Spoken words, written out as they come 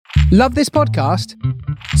Love this podcast?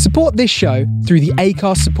 Support this show through the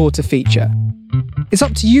Acast supporter feature. It's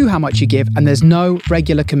up to you how much you give, and there's no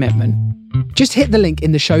regular commitment. Just hit the link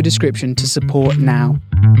in the show description to support now.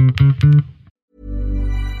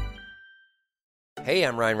 Hey,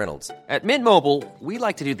 I'm Ryan Reynolds. At Mint Mobile, we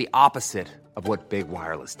like to do the opposite of what Big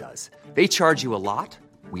Wireless does. They charge you a lot,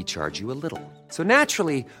 we charge you a little. So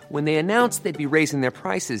naturally, when they announced they'd be raising their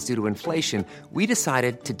prices due to inflation, we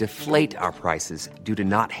decided to deflate our prices due to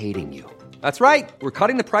not hating you. That's right. We're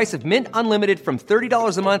cutting the price of Mint Unlimited from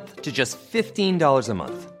 $30 a month to just $15 a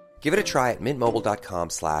month. Give it a try at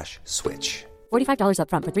mintmobile.com/switch. $45 up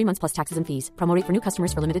front for 3 months plus taxes and fees. Promo rate for new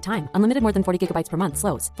customers for limited time. Unlimited more than 40 gigabytes per month.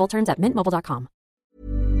 Slows full terms at mintmobile.com.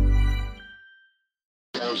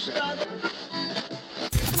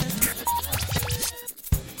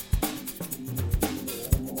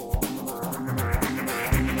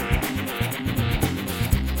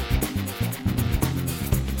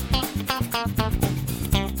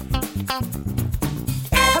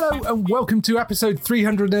 Hello and welcome to episode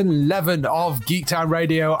 311 of Geektown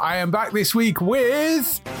Radio. I am back this week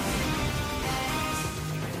with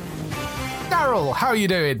Daryl. How are you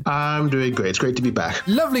doing? I'm doing great. It's great to be back.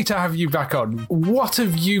 Lovely to have you back on. What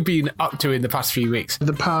have you been up to in the past few weeks?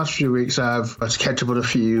 The past few weeks, I've catch up on a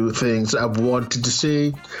few things that I've wanted to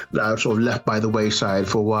see that I've sort of left by the wayside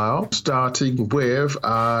for a while. Starting with,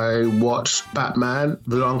 I watched Batman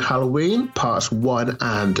The Long Halloween, parts 1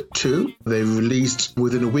 and 2. They released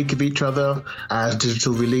within a week of each other as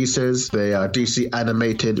digital releases. They are DC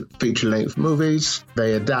animated feature-length movies.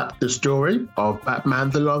 They adapt the story of Batman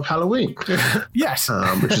The Long Halloween. Yes.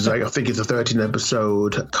 Which is like, I think it's a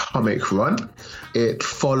 13-episode comic run. It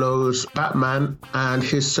follows Batman and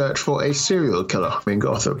his search for a serial killer in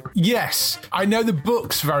Gotham. Yes. I know the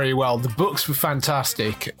books very well. The books were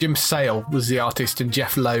fantastic. Jim Sale was the artist and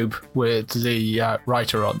Jeff Loeb were the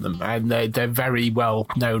writer on them. And they're very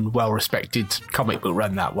well-known, well-respected comic book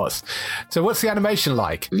run that was. So what's the animation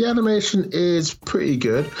like? The animation is pretty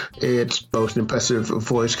good. It's both an impressive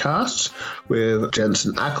voice cast with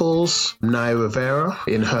Jensen Ackles, Naya Rivera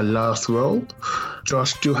in her last role,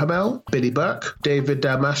 Josh Duhamel, Billy Burke, David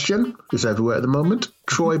Damastian, who's everywhere at the moment,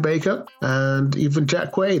 Troy Baker, and even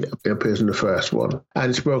Jack Quaid appears in the first one. And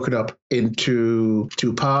it's broken up into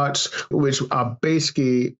 2 parts, which are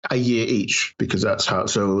basically a year each, because that's how.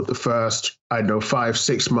 So the first,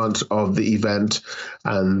 5-6 months of the event,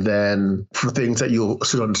 and then for things that you'll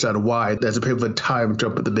soon understand why, there's a bit of a time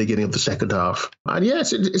jump at the beginning of the second half. And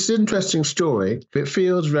yes, it's an interesting story. It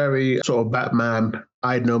feels very sort of Batman,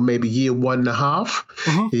 maybe year 1.5.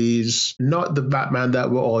 Mm-hmm. He's not the Batman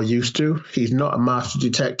that we're all used to. He's not a master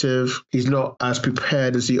detective. He's not as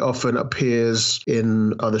prepared as he often appears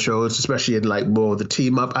in other shows, especially in like more of the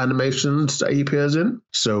team-up animations that he appears in.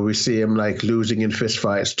 So we see him like losing in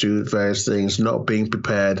fistfights to various things, not being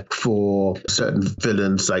prepared for certain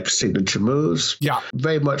villains like signature moves. Yeah.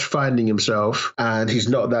 Very much finding himself, and he's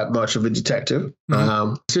not that much of a detective.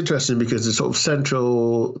 Mm-hmm. It's interesting because the sort of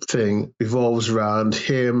central thing revolves around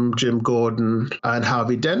him, Jim Gordon, and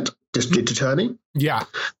Harvey Dent, district attorney. Yeah.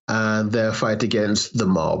 And their fight against the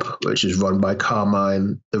mob, which is run by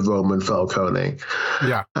Carmine, the Roman Falcone.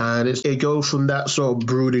 Yeah. And it goes from that sort of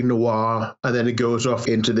brooding noir, and then it goes off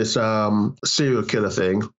into this serial killer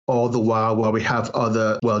thing, all the while we have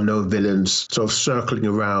other well-known villains sort of circling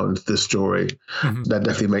around the story. Mm-hmm. That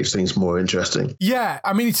definitely makes things more interesting. Yeah,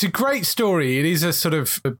 I mean, it's a great story. It is a sort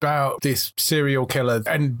of about this serial killer,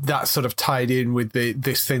 and that's sort of tied in with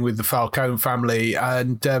this thing with the Falcone family.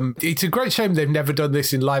 And it's a great shame they've never done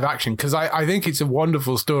this in live action, because I think it's a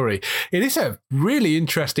wonderful story. It is a really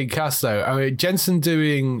interesting cast, though. I mean, Jensen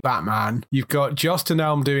doing Batman, you've got Justin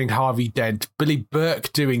Elm doing Harvey Dent, Billy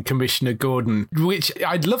Burke doing Commissioner Gordon, which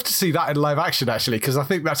I'd love to see that in live action, actually, because I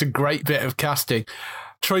think that's a great bit of casting.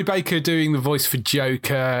 Troy Baker doing the voice for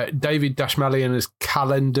Joker, David Dashmalian as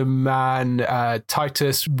Calendar Man,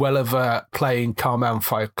 Titus Welliver playing Carmine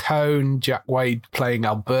Falcone, Jack Wade playing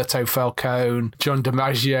Alberto Falcone, John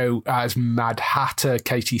DiMaggio as Mad Hatter,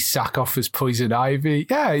 Katie Sackhoff as Poison Ivy.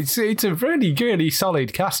 Yeah, it's a really, really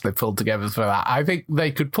solid cast they pulled together for that. I think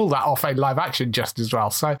they could pull that off in live action just as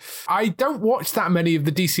well. So I don't watch that many of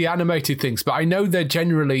the DC animated things, but I know they're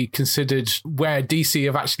generally considered where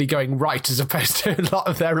DC are actually going right, as opposed to a lot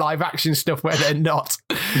of their live action stuff where they're not.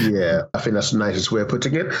 Yeah, I think that's the nicest way of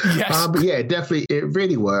putting it. Yes. But yeah, definitely, it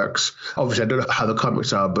really works. Obviously, I don't know how the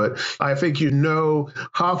comics are, but I think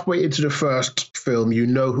halfway into the first film, you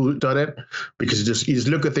know who done it, because you just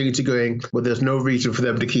look at things and going, well, there's no reason for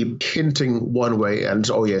them to keep hinting one way and,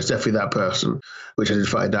 oh yeah, it's definitely that person, which I did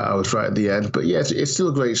find out I was right at the end. But yeah, it's still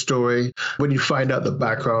a great story. When you find out the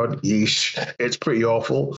background, yeesh, it's pretty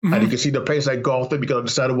awful. And you can see the place like Gotham, you can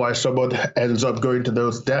understand why someone ends up going to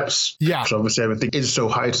those depths. Yeah. So obviously everything is so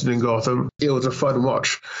heightened in Gotham. It was a fun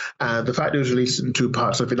watch. And the fact it was released in 2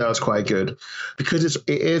 parts, I think that was quite good. Because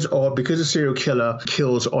because a serial killer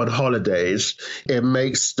kills on holidays, it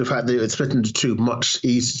makes the fact that it's split into 2 much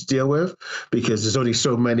easier to deal with, because there's only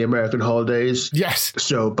so many American holidays. Yes.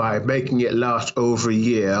 So by making it last over a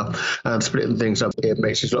year and splitting things up, it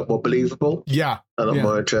makes it a lot more believable. Yeah. A lot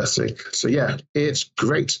more interesting. So yeah, it's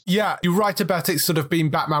great. Yeah, you're right about it sort of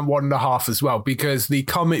being Batman 1.5 as well, because the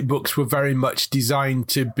comic books were very much designed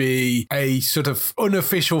to be a sort of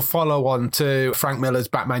unofficial follow-on to Frank Miller's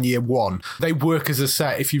Batman Year One. They work as a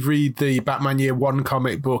set. If you read the Batman Year One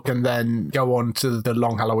comic book and then go on to the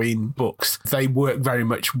Long Halloween books, they work very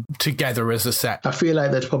much together as a set. I feel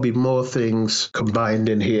like there's probably more things combined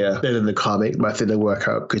in here than in the comic, but I think they work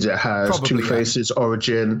out because it has Two-Face's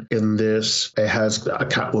origin in this. It has a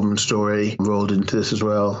Catwoman story rolled into this as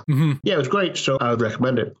well. Yeah, it was great, so I would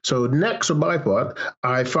recommend it. So next on my part,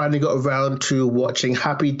 I finally got around to watching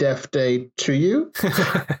Happy Death Day to You,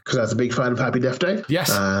 because I was a big fan of Happy Death Day. Yes.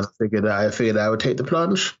 And I figured I would take the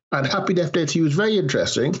plunge. And Happy Death Day to You is very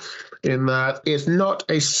interesting in that it's not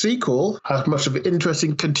a sequel, has much of an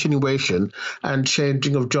interesting continuation and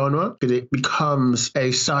changing of genre, because it becomes a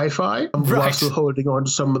sci-fi while still holding on to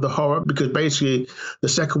some of the horror, because basically the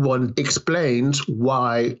second one explains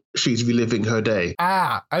why she's reliving her day.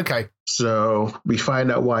 Ah, okay. So we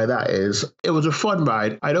find out why that is. It was a fun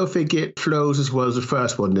ride. I don't think it flows as well as the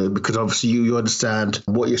first one did, because obviously you understand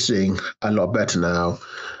what you're seeing a lot better now.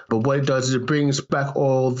 But what it does is it brings back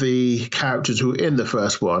all the characters who were in the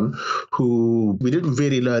first one, who we didn't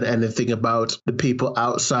really learn anything about the people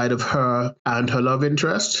outside of her and her love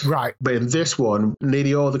interest. Right. But in this one,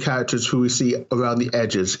 nearly all the characters who we see around the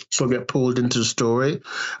edges sort of get pulled into the story.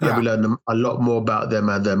 And we learn a lot more about them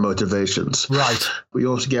and their motivations. Right. We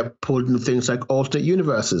also get pulled into things like alternate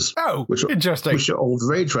universes. Oh, which interesting. Which are all the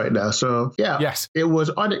rage right now. So, yeah. Yes. It was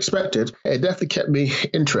unexpected. It definitely kept me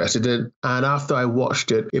interested. And after I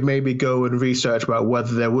watched it, it made me go and research about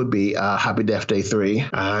whether there would be a Happy Death Day 3.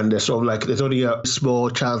 And there's sort of like, there's only a small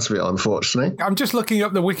chance of it, unfortunately. I'm just looking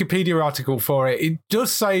up the Wikipedia article for it. It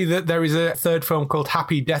does say that there is a third film called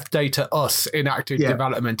Happy Death Day to Us in active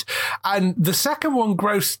development. And the second one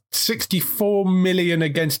grossed 64 million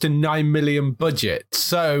against a 9 million budget.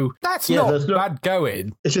 So that's not bad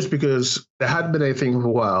going. It's just because there hadn't been anything for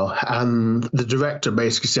a while, and the director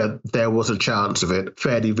basically said there was a chance of it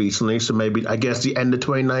fairly recently. So maybe, I guess, the end of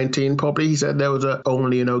 2019, probably, he said there was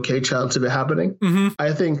only an okay chance of it happening.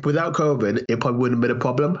 I think without COVID, it probably wouldn't have been a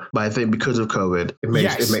problem. But I think because of COVID, it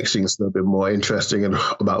makes things a little bit more interesting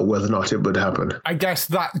about whether or not it would happen. I guess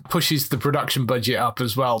that pushes the production budget up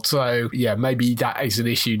as well. So, yeah, maybe that is an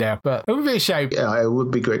issue now. But it would be a shame. Yeah, it would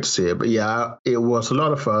be great to see it. But yeah, it was a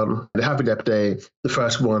lot of fun. The Happy Death Day, the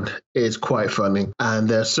first one, is quite funny. And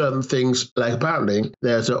there's certain things, like apparently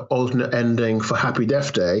there's an alternate ending for Happy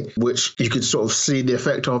Death Day, which you could sort of see the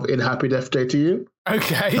effect of in Happy Death Day to You.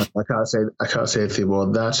 Okay. I can't say anything more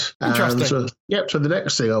than that. Interesting. So the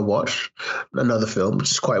next thing I watched, another film,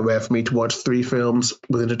 which is quite rare for me to watch 3 films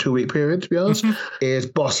within a 2-week period, to be honest, is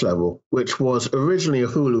Boss Level, which was originally a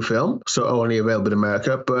Hulu film, so only available in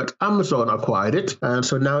America, but Amazon acquired it, and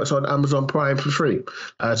so now it's on Amazon Prime for free.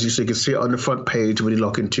 As you can see it on the front page when you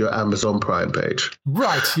log into your Amazon Prime page.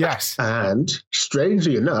 Right, yes. And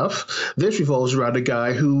strangely enough, this revolves around a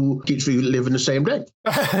guy who keeps reliving the same day.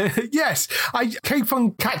 Yes, I keep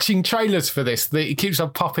on catching trailers for this. It keeps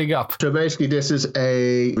on popping up. So basically, this is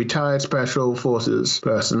a retired special forces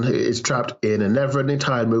person who is trapped in a never-ending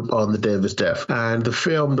time loop on the day of his death. And the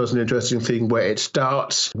film does an interesting thing where it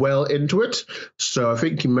starts well into it. So I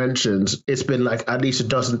think he mentions it's been like at least a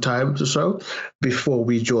dozen times or so before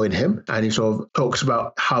we join him. And he sort of talks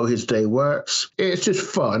about how his day works. It's just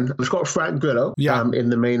fun. It's got Frank Grillo in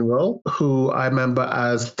the main role, who I remember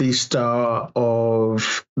as the star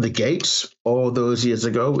of The Gates all those years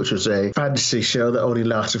ago, which was a fantasy show that only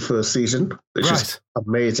lasted for a season, which is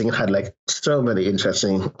amazing and had like so many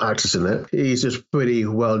interesting actors in it. He's just pretty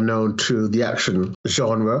well known to the action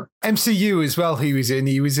genre. MCU as well. He was in.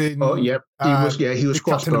 Oh, yep. He was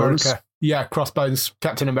Crossbones. Yeah, Crossbones,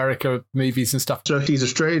 Captain America movies and stuff. So he's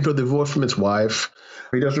estranged or divorced from his wife.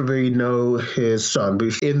 He doesn't really know his son, but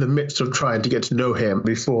he's in the midst of trying to get to know him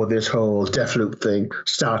before this whole Deathloop thing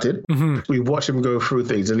started. We watch him go through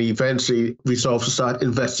things, and he eventually resolves to start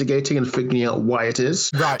investigating and figuring out why it is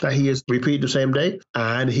that he is repeating the same day.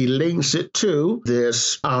 And he links it to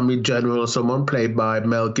this army general or someone played by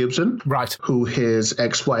Mel Gibson, who his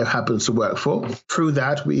ex-wife happens to work for. Through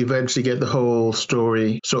that, we eventually get the whole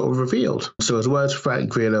story sort of revealed. So as well as Frank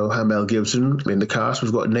Grillo and Mel Gibson in the cast,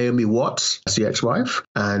 we've got Naomi Watts as the ex-wife,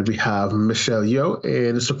 and we have Michelle Yeoh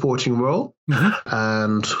in a supporting role.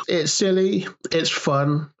 And it's silly, it's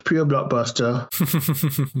fun, pure blockbuster.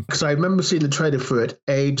 Because I remember seeing the trailer for it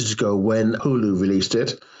ages ago when Hulu released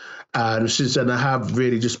it. And since then, I have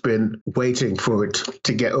really just been waiting for it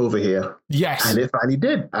to get over here. Yes. And it finally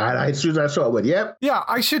did. And as soon as I saw it, I went, yep. Yeah,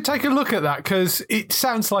 I should take a look at that because it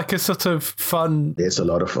sounds like a sort of fun... It's a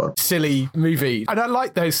lot of fun. Silly movie. And I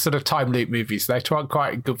like those sort of time loop movies. They're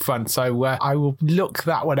quite good fun. So I will look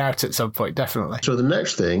that one out at some point, definitely. So the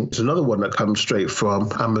next thing is another one that comes straight from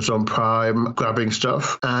Amazon Prime grabbing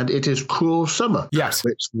stuff. And it is Cruel Summer. Yes.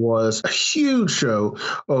 Which was a huge show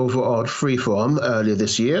over on Freeform earlier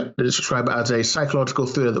this year. It is described as a psychological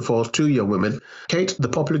thriller that follows two young women, Kate, the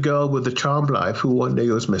popular girl with the charmed life who one day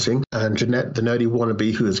goes missing, and Jeanette, the nerdy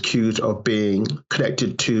wannabe who is accused of being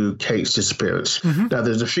connected to Kate's disappearance. Now,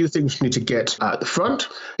 there's a few things you need to get at the front.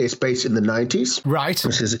 It's based in the 90s. Right.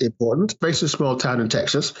 Which is important. Based in a small town in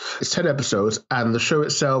Texas. It's 10 episodes, and the show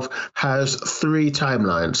itself has 3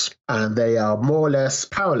 timelines, and they are more or less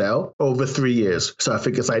parallel over 3 years. So I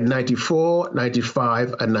think it's like 94,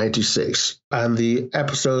 95, and 96. And the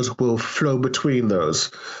episodes will flow between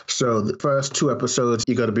those. So the first 2 episodes,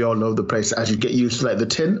 you're going to be all over the place as you get used to like the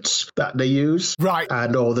tints that they use. Right.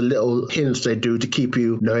 And all the little hints they do to keep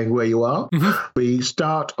you knowing where you are. We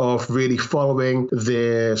start off really following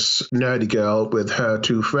this nerdy girl with her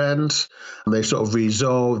 2 friends. And they sort of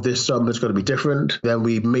resolve this summer's going to be different. Then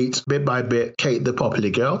we meet bit by bit Kate, the popular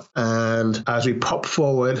girl. And as we pop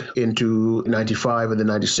forward into 95 and then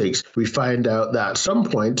 96, we find out that at some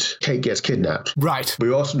point, Kate gets kidnapped. Right.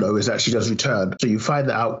 We also know is that she does return. So you find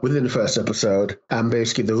that out within the first episode. And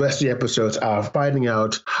basically the rest of the episodes are finding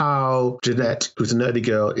out how Jeanette, who's a nerdy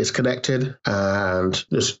girl, is connected and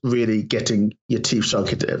just really getting your teeth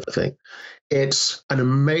sunk into everything. It's an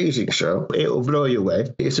amazing show. It will blow you away.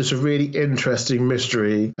 It's just a really interesting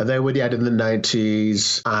mystery. And then when you add in the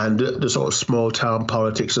 90s and the sort of small town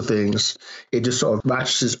politics of things, it just sort of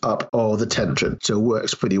matches up all the tension. So it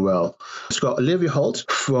works pretty well. It's got Olivia Holt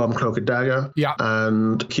from Cloak and Dagger. Yeah.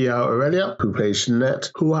 And Kiara Aurelia, who plays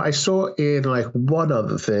Jeanette, who I saw in like one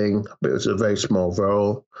other thing, but it was a very small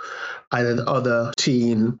role. And then other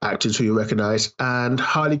teen actors who you recognize. And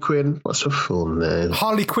Harley Quinn, what's her full name?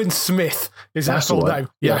 Harley Quinn Smith is her full name.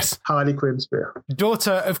 Yes. Harley Quinn Smith.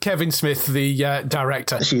 Daughter of Kevin Smith, the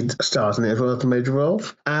director. She stars in it as one of the major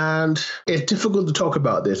roles. And it's difficult to talk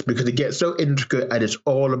about this because it gets so intricate and it's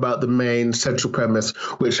all about the main central premise,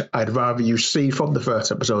 which I'd rather you see from the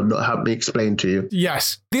first episode, not have me explain to you.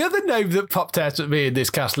 Yes. The other name that popped out at me in this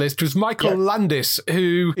cast list was Michael Landis,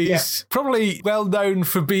 who is probably well known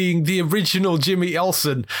for being the original Jimmy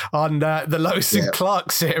Olsen on the Lois and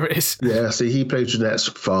Clark series. Yeah, see, he played Jeanette's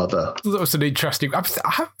father. That was an interesting... I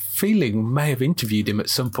have a feeling may have interviewed him at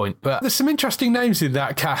some point, but there's some interesting names in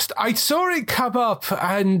that cast. I saw it come up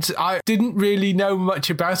and I didn't really know much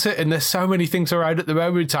about it, and there's so many things around at the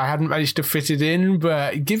moment I hadn't managed to fit it in,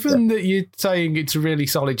 but given that you're saying it's a really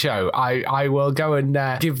solid show, I will go and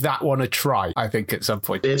give that one a try, I think, at some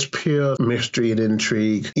point. It's pure mystery and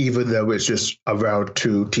intrigue, even though it's just around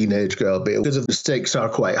 2 teenage girl, but because the stakes are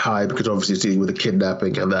quite high because obviously it's dealing with the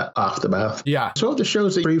kidnapping and that aftermath. Yeah. So the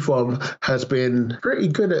shows that Freeform has been pretty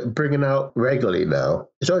good at bringing out regularly now.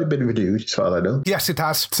 It's already been renewed, as far as I know. Yes, it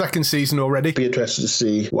has. Second season already. Be interested to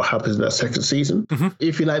see what happens in that second season.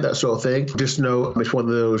 If you like that sort of thing, just know it's one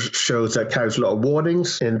of those shows that carries a lot of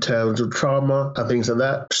warnings in terms of trauma and things like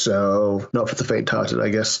that. So not for the faint-hearted, I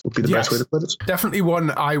guess, would be the best way to put it. Definitely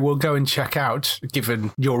one I will go and check out,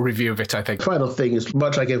 given your review of it, I think. Final thing is,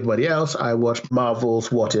 much like everybody else, I watched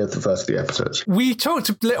Marvel's What If, the first 3 episodes. We talked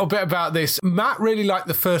a little bit about this. Matt really liked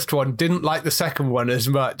the first one, didn't like the second one as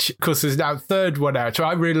much, because there's now a third one out.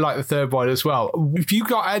 So I really like the third one as well. Have you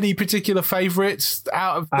got any particular favourites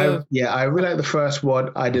out of the... I really like the first one.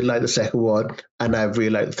 I didn't like the second one. and I really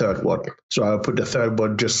like the third one. So I'll put the third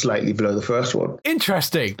one just slightly below the first one.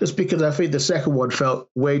 Interesting. Just because I think the second one felt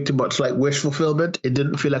way too much like wish fulfillment. It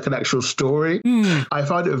didn't feel like an actual story. I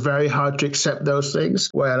found it very hard to accept those things,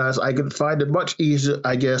 whereas I could find it much easier,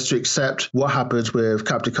 I guess, to accept what happens with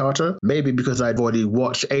Captain Carter. Maybe because I've already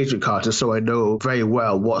watched Agent Carter, so I know very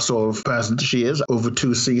well what sort of person she is over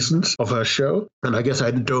 2 seasons of her show. And I guess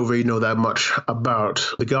I don't really know that much about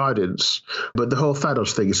the Guardians. But the whole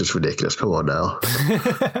Thanos thing is just ridiculous. Come on now.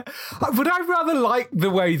 But I rather like the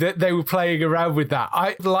way that they were playing around with that.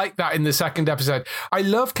 I like that in the second episode. I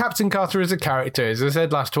love Captain Carter as a character, as I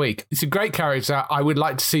said last week. It's a great character. I would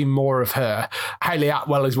like to see more of her. Hayley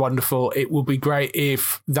Atwell is wonderful. It would be great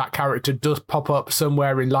if that character does pop up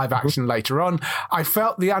somewhere in live action later on. I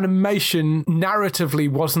felt the animation narratively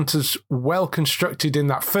wasn't as well constructed in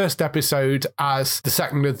that first episode as the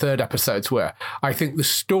second and third episodes were. I think the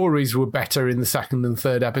stories were better in the second and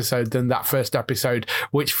third episode than that first episode,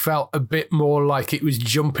 which felt a bit more like it was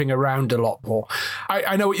jumping around a lot more.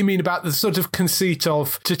 I know what you mean about the sort of conceit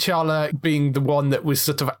of T'Challa being the one that was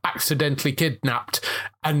sort of accidentally kidnapped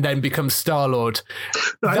and then becomes Star-Lord.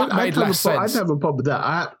 That made less sense. I didn't have a problem with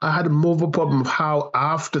that. I had more of a problem of how,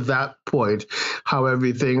 after that point, how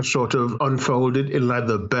everything sort of unfolded in like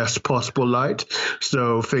the best possible light.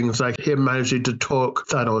 So things like him managing to talk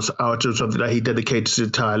Thanos out of something that he dedicated his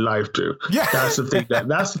entire life to. Yeah. That's the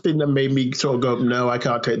thing that made me sort of go, no, I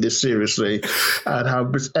can't take this seriously. And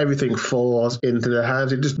how everything falls into their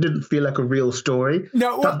hands. It just didn't feel like a real story.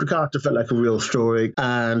 No, Captain Carter felt like a real story,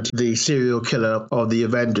 and the serial killer of the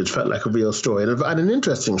Avengers felt like a real story and an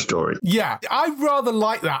interesting story. Yeah, I rather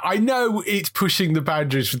like that. I know it's pushing the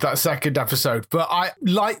boundaries with that second episode, but I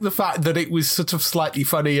like the fact that it was sort of slightly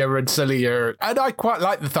funnier and sillier, and I quite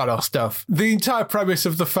like the Thanos stuff. The entire premise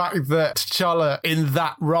of the fact that T'Challa in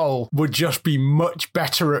that role would just be much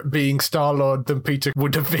better at being Star-Lord than Peter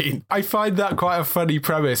would have been. I find that quite a funny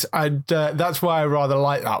premise, and that's why I rather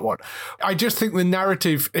like that one. I just think the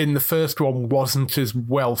narrative in the first one wasn't as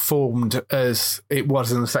well formed as it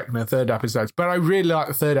was in the second and third episodes, but I really like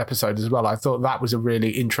the third episode as well. I thought that was a really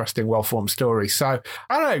interesting, well-formed story. So,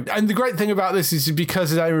 I don't know. And the great thing about this is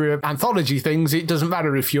because they're anthology things, it doesn't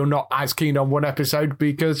matter if you're not as keen on one episode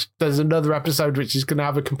because there's another episode which is going to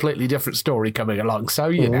have a completely different story coming along. So,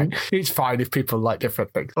 you know, it's fine if people like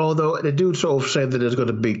different things. Although they do sort of say that there's going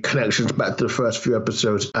to be connections back to the first few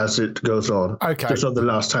episodes as it goes on. Okay. Just not the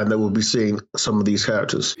last time that we'll be seeing some of these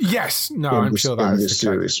characters. Yes. No, I'm sure that is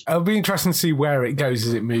the case. It'll be interesting to see where it goes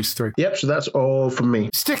as it moves through. Yep, so that's all from me.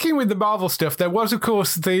 Sticking with the Marvel stuff, there was, of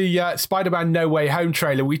course, the Spider-Man No Way Home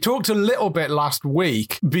trailer. We talked a little bit last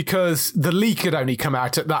week because the leak had only come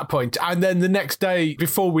out at that point, and then the next day,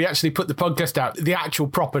 before we actually put the podcast out, the actual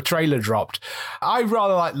proper trailer dropped. I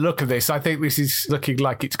rather like the look of this. I think this is looking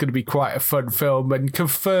like it's going to be quite a fun film and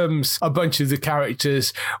confirms a bunch of the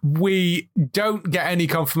characters. We don't get any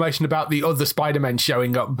confirmation about the other Spider-Men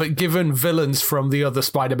showing up, but given villains from the other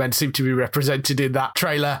Spider-Men seem to be represented in that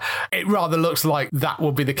trailer, it rather looks like that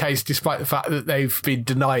will be the case, despite the fact that they've been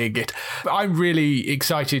denying it. But I'm really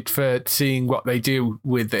excited for seeing what they do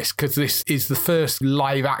with this, because this is the first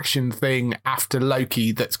live action thing after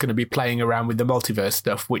Loki that's going to be playing around with the multiverse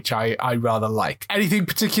stuff, which I rather like. Anything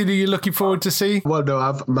particularly you're looking forward to see? Well,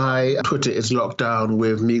 no, my Twitter is locked down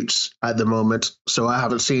with mutes at the moment, so I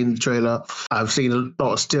haven't seen the trailer. I've seen a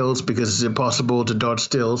lot of stills because it's impossible to dodge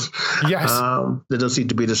stills. Yes. There does seem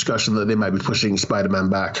to be discussion that they might be pushing Spider-Man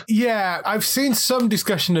back. Yeah, I've seen some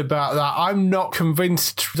discussion about that. I'm not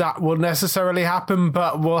convinced that will necessarily happen,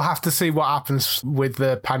 but we'll have to see what happens with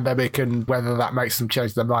the pandemic and whether that makes them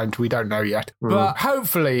change their mind. We don't know yet. But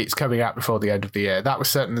hopefully it's coming out before the end of the year. That was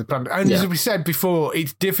certainly the plan. And as we said before,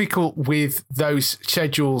 it's difficult with those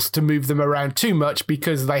schedules to move them around too much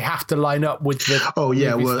because they have to line up with the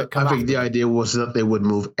I think the idea was that they would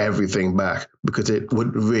move everything back because it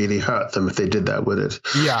would really hurt them if they did that with it.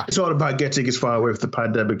 Yeah. It's all about getting as far away from the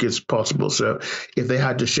pandemic as possible. So if they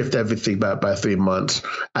had to shift everything back by 3 months,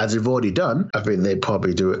 as they've already done, I think they'd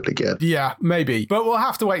probably do it again. Yeah, maybe. But we'll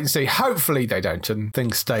have to wait and see. Hopefully they don't and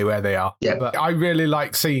things stay where they are. Yeah. But I really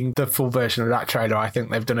like seeing the full version of that trailer. I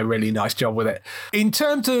think they've done a really nice job with it. In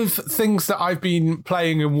terms of things that I've been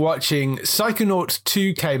playing and watching, Psychonauts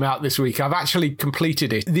 2 came out this week. I've actually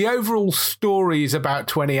completed it. The overall story is about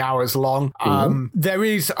 20 hours long. There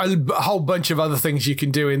is a whole bunch of other things you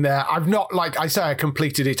can do in there. I've not, like I say, I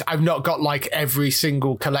completed it. I've not got like every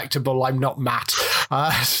single collectible. I'm not Matt.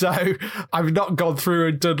 So I've not gone through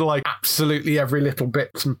and done like absolutely every little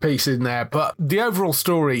bit and piece in there, but the overall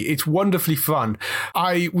story, it's wonderfully fun.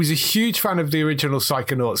 I was a huge fan of the original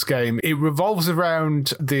Psychonauts game. It revolves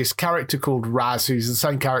around this character called Raz, who's the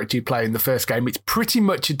same character you play in the first game. It's pretty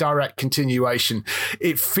much a direct continuation.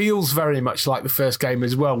 It feels very much like the first game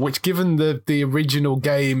as well, which given the original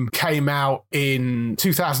game came out in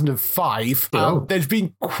 2005, there's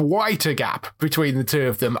been quite a gap between the two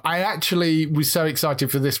of them. I actually was so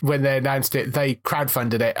excited for this when they announced it. They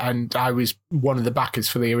crowdfunded it, and I was one of the backers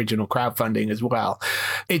for the original crowdfunding as well.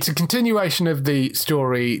 It's a continuation of the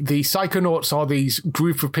story. The Psychonauts are these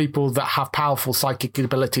group of people that have powerful psychic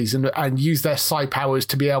abilities and use their psi powers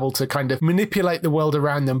to be able to kind of manipulate the world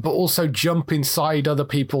around them, but also jump inside other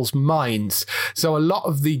people's minds. So a lot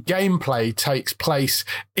of the gameplay takes place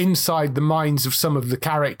inside the minds of some of the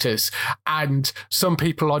characters, and some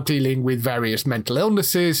people are dealing with various mental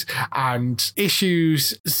illnesses and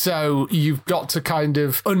issues. So you've got to kind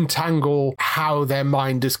of untangle how their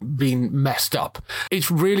mind has been messed up.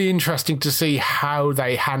 It's really interesting to see how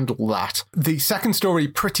they handle that. The second story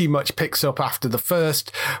pretty much picks up after the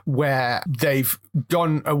first, where they've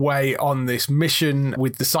gone away on this mission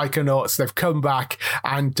with the Psychonauts. They've come back,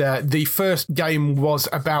 and the first game was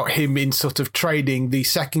about him in sort of training. The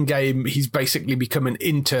second game, he's basically become an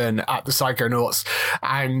intern at the Psychonauts,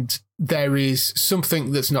 and there is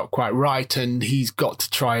something that's not quite right, and he's got to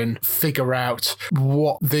try and figure out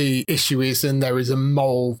what the issue is, and there is a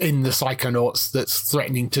mole in the Psychonauts that's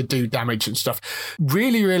threatening to do damage and stuff.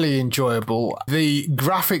 Really, really enjoyable. The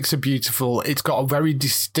graphics are beautiful. It's got a very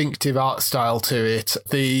distinctive art style to it.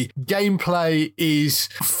 The gameplay is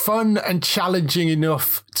fun and challenging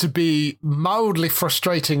enough to be mildly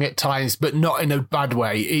frustrating at times, but not in a bad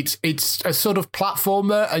way. It's a sort of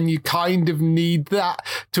platformer, and you kind of need that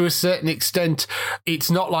to a certain extent. It's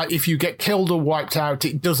not like if you get killed or wiped out,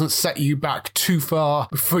 it doesn't set you back too far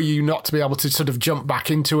for you not to be able to sort of jump back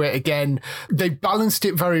into it again. They balanced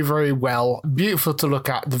it very, very well. Beautiful to look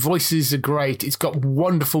at. The voices are great. It's got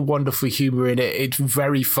wonderful, wonderful humor in it. It's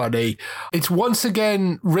very funny. It's once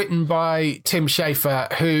again written by Tim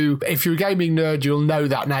Schafer, who, if you're a gaming nerd, you'll know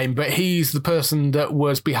that name, but he's the person that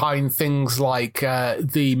was behind things like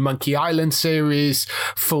the Monkey Island series,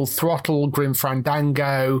 Full Throttle, Grim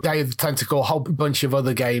Fandango, Day of the Tentacle, a whole bunch of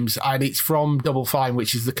other games, and it's from Double Fine,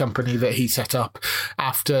 which is the company that he set up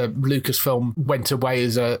after Lucasfilm went away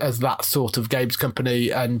as that sort of games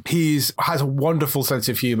company, and he has a wonderful sense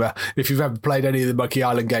of humour. If you've ever played any of the Monkey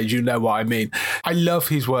Island games, you know what I mean. I love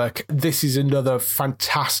his work. This is another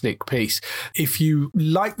fantastic piece. If you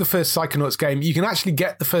like the first Psychonauts game, you can actually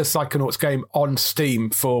get the first Psychonauts game on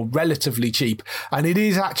Steam for relatively cheap, and it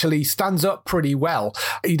is actually stands up pretty well.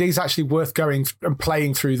 It is actually worth going and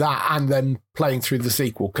playing through that and then playing through the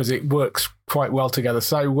sequel, because it works quite well together.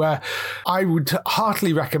 So I would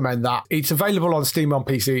heartily recommend that. It's available on Steam on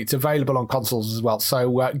PC. It's available on consoles as well.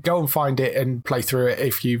 So go and find it and play through it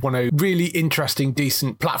if you want a really interesting,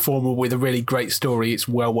 decent platformer with a really great story. It's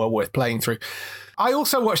well worth playing through. I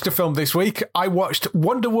also watched a film this week. I watched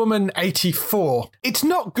Wonder Woman 84. It's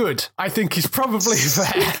not good, I think is probably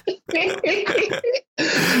fair.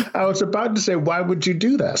 I was about to say, why would you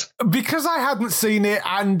do that? Because I hadn't seen it,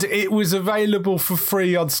 and it was available for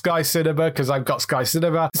free on Sky Cinema, because I've got Sky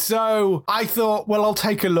Cinema. So I thought, well, I'll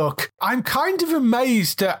take a look. I'm kind of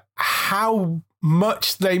amazed at how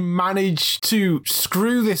much they managed to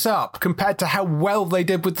screw this up compared to how well they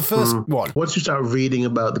did with the first one. Once you start reading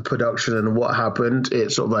about the production and what happened,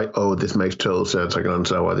 it's sort of like, oh, this makes total sense. I can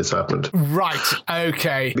understand why this happened. Right.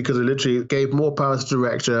 Okay. Because it literally gave more power to the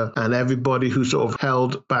director, and everybody who sort of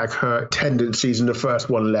held back her tendencies in the first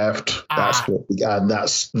one left. That's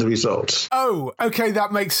the result. Oh, okay.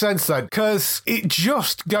 That makes sense then, because it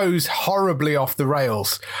just goes horribly off the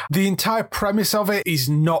rails. The entire premise of it is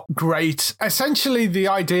not great. Essentially, the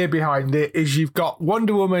idea behind it is you've got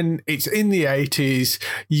Wonder Woman, it's in the 80s,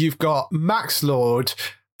 you've got Max Lord,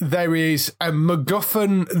 there is a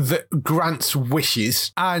MacGuffin that grants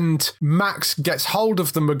wishes, and Max gets hold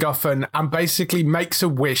of the MacGuffin and basically makes a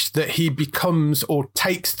wish that he becomes or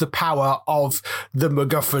takes the power of the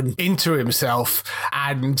MacGuffin into himself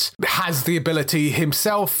and has the ability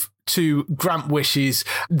himself to grant wishes.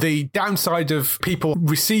 The downside of people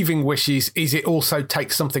receiving wishes is it also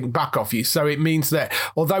takes something back off you. So it means that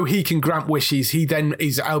although he can grant wishes, he then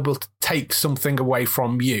is able to take something away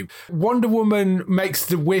from you. Wonder Woman makes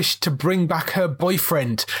the wish to bring back her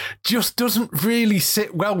boyfriend. Just doesn't really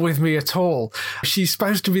sit well with me at all. She's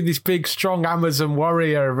supposed to be this big, strong Amazon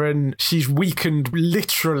warrior, and she's weakened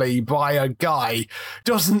literally by a guy.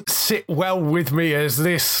 Doesn't sit well with me as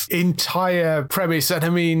this entire premise. And I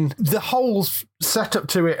mean, the whole setup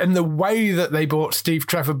to it, and the way that they brought Steve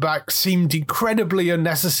Trevor back seemed incredibly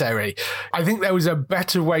unnecessary. I think there was a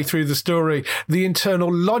better way through the story. The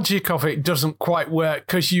internal logic of it doesn't quite work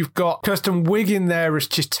because you've got Kirsten Wiig in there as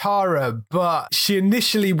Chitara, but she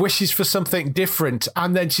initially wishes for something different,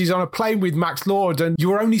 and then she's on a plane with Max Lord, and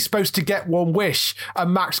you're only supposed to get one wish,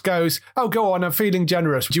 and Max goes, oh, go on, I'm feeling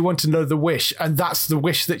generous. Do you want another wish? And that's the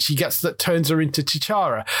wish that she gets that turns her into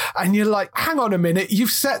Chitara. And you're like, hang on a minute,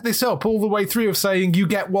 you've set this up all the way through of saying you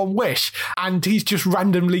get one wish, and he's just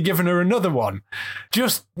randomly given her another one.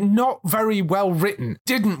 Just not very well written.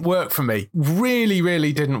 Didn't work for me. Really,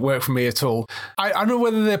 really didn't work for me at all. I don't know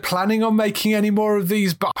whether they're planning on making any more of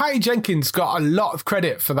these, but Patty Jenkins got a lot of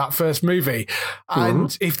credit for that first movie.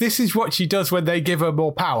 And if this is what she does when they give her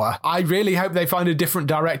more power, I really hope they find a different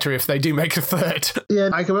director if they do make a third. Yeah,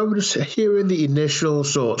 I can remember just hearing the initial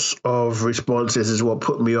sorts of responses is what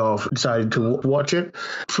put me off deciding to watch it.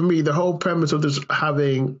 For me, the whole premise of this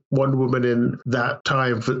having Wonder Woman in that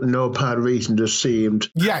time for no apparent reason just seemed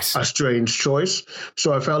a strange choice.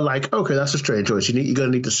 So I felt like, okay, that's a strange choice. You're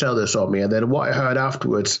going to need to sell this on me. And then what I heard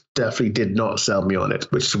afterwards definitely did not sell me on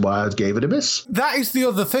it, which is why I gave it a miss. That is the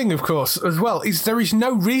other thing, of course, as well, is there is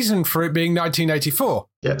no reason for it being 1984.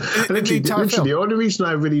 Yeah, literally, the only reason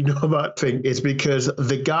I really know about Thing is because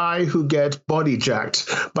the guy who gets body jacked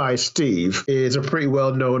by Steve is a pretty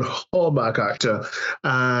well-known Hallmark actor,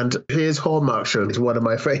 and his Hallmark show is one of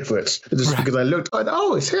my favorites. Just because I looked,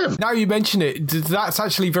 oh, it's him. Now you mention it, that's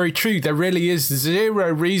actually very true. There really is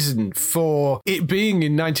zero reason for it being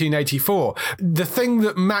in 1984. The thing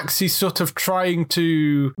that Max is sort of trying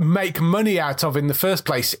to make money out of in the first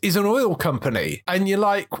place is an oil company, and you're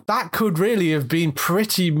like, that could really have been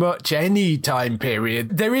pretty much any time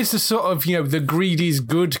period. There is a sort of, the greed is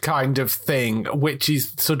good kind of thing, which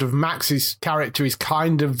is sort of Max's character is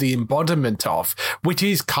kind of the embodiment of, which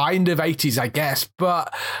is kind of 80s, I guess,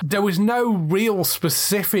 but there was no real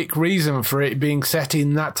specific reason for it being set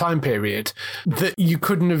in that time period that you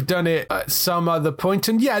couldn't have done it at some other point.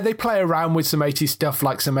 And yeah, they play around with some 80s stuff,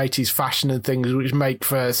 like some 80s fashion and things, which make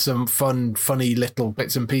for some fun, funny little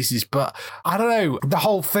bits and pieces, but I don't know, the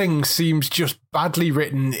whole thing seems just badly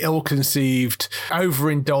written, ill-conceived,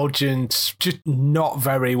 overindulgent, just not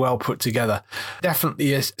very well put together.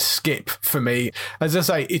 Definitely a skip for me. As I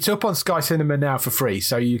say, it's up on Sky Cinema now for free,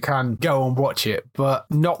 so you can go and watch it, but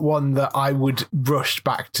not one that I would rush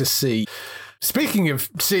back to see. Speaking of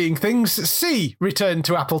seeing things, See returned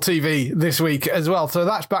to Apple TV this week as well, so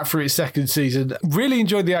that's back for its second season. Really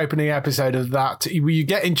enjoyed the opening episode of that. You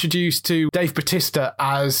get introduced to Dave Bautista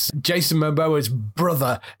as Jason Momoa's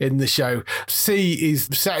brother in the show. See is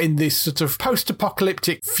set in this sort of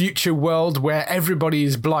post-apocalyptic future world where everybody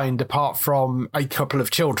is blind apart from a couple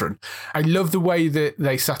of children. I love the way that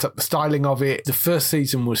they set up the styling of it. The first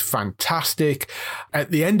season was fantastic.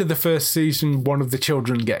 At the end of the first season, one of the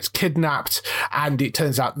children gets kidnapped, and it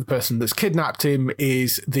turns out the person that's kidnapped him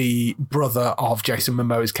is the brother of Jason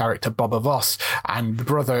Momoa's character, Boba Voss. And the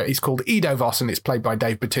brother is called Edo Voss, and it's played by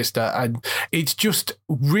Dave Bautista. And it's just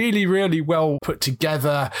really, really well put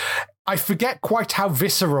together. I forget quite how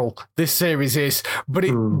visceral this series is, but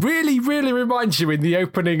it really, really reminds you in the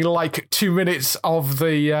opening, 2 minutes of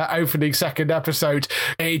the opening second episode.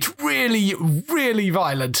 It's really, really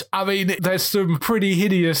violent. I mean, there's some pretty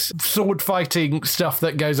hideous sword fighting stuff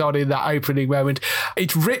that goes on in that opening moment.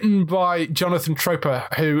 It's written by Jonathan Tropper,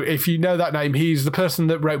 who, if you know that name, he's the person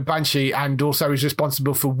that wrote Banshee and also is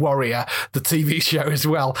responsible for Warrior, the TV show as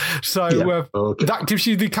well. So that gives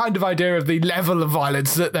you the kind of idea of the level of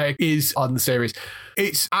violence that there is on the series.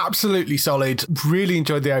 It's absolutely solid. Really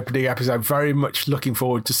enjoyed the opening episode. Very much looking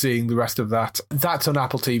forward to seeing the rest of that. That's on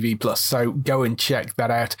Apple TV Plus, so go and check that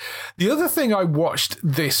out. The other thing I watched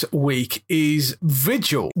this week is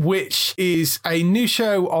Vigil, which is a new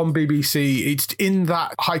show on BBC. It's in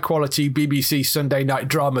that high quality BBC Sunday night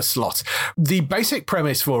drama slot. The basic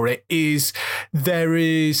premise for it is there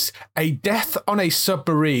is a death on a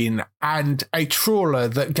submarine and a trawler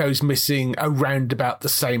that goes missing around about the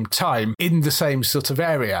same time in the same sort of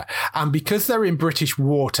area. And because they're in British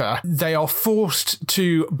water, they are forced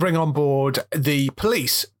to bring on board the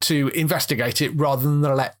police to investigate it rather than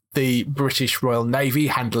let the British Royal Navy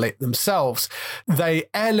handle it themselves. They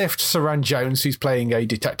airlift Saran Jones, who's playing a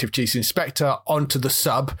Detective Chief Inspector, onto the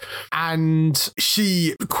sub, and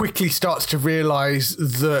she quickly starts to realise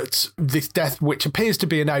that this death, which appears to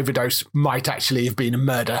be an overdose, might actually have been a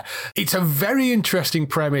murder. It's a very interesting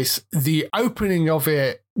premise. The opening of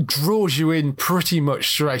it draws you in pretty much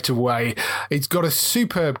straight away. It's got a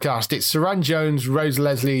superb cast. It's Saran Jones, Rose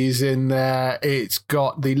Leslie is in there. It's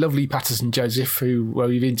got the lovely Patterson Joseph, who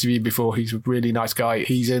we've interviewed before. He's a really nice guy.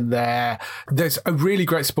 He's in there. There's a really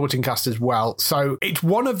great supporting cast as well. So it's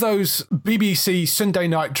one of those BBC Sunday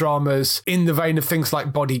night dramas in the vein of things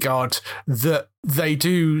like Bodyguard that they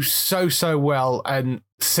do so well and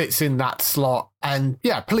sits in that slot. And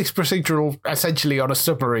yeah, police procedural essentially on a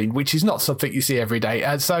submarine, which is not something you see every day.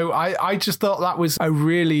 And so I just thought that was a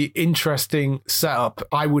really interesting setup.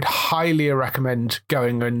 I would highly recommend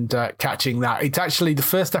going and catching that. It's actually, the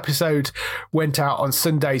first episode went out on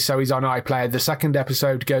Sunday, so he's on iPlayer. The second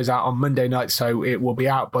episode goes out on Monday night, so it will be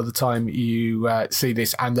out by the time you see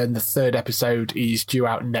this. And then the third episode is due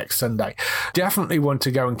out next Sunday. Definitely one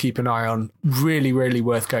to go and keep an eye on. Really, really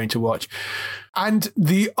worth going to watch. And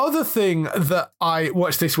the other thing that I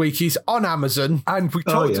watched this week is on Amazon, and we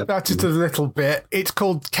talked about it a little bit. It's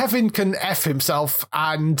called Kevin Can F Himself,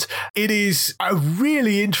 and it is a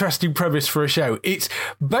really interesting premise for a show. It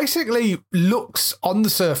basically looks on the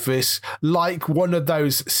surface like one of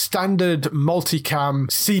those standard multicam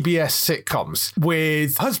CBS sitcoms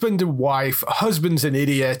with husband and wife. Husband's an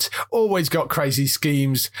idiot, always got crazy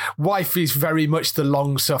schemes. Wife is very much the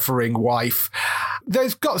long-suffering wife.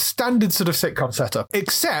 There's got standard sort of sitcom setup,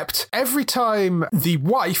 except every time the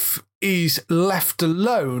wife is left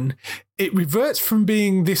alone, it reverts from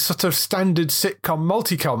being this sort of standard sitcom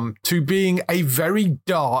multicom to being a very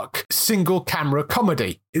dark single camera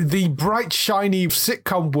comedy. The bright, shiny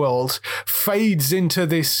sitcom world fades into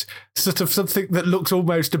this sort of something that looks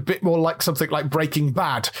almost a bit more like something like Breaking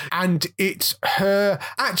Bad. And it's her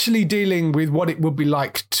actually dealing with what it would be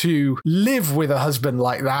like to live with a husband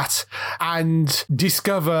like that and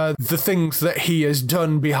discover the things that he has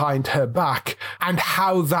done behind her back and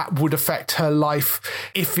how that would affect her life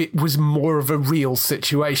if it was more of a real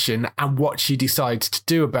situation and what she decides to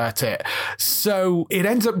do about it. So it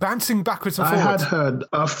ends up bouncing backwards and forwards. I had heard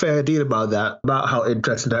a fair deal about that, about how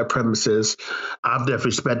interesting that premise is. I've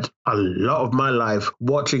definitely spent a lot of my life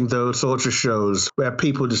watching those sorts of shows where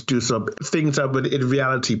people just do some things that would in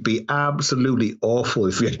reality be absolutely awful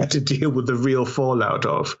if you had to deal with the real fallout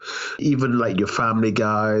of, even like your Family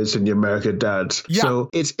Guys and your American Dads. Yeah. So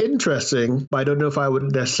it's interesting, but I don't know if I would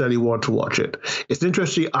necessarily want to watch it. It's an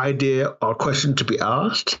interesting idea or question to be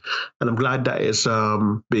asked, and I'm glad that it's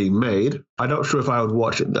being made. I'm not sure if I would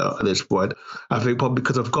watch it though at this point. I think probably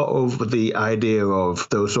because I've got over the idea of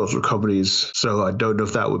those sorts of comedies, so I don't know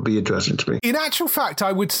if that would be interesting to me. In actual fact,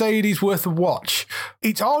 I would say it is worth a watch.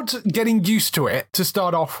 It's odd getting used to it to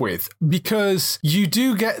start off with, because you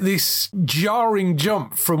do get this jarring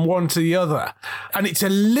jump from one to the other, and it's a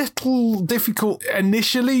little difficult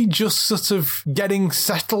initially just sort of getting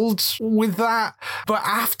settled with that. But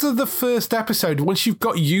after the first episode, once you've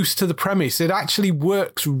got used to the premise, it actually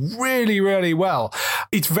works really, really well.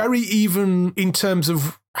 It's very even in terms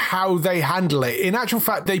of how they handle it. In actual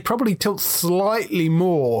fact, they probably tilt slightly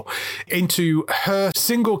more into her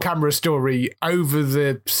single camera story over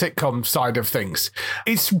the sitcom side of things.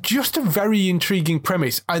 It's just a very intriguing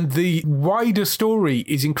premise, and the wider story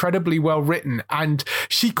is incredibly well written, and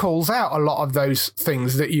she calls out a lot of those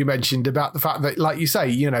things that you mentioned about the fact that, like you say,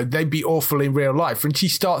 you know, they'd be awful in real life, and she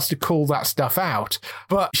starts to call that stuff out,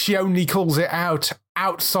 but she only calls it out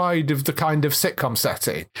outside of the kind of sitcom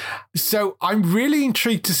setting. So I'm really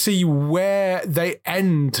intrigued to see where they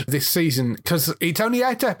end this season, because it's only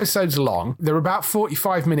 8 episodes long. They're about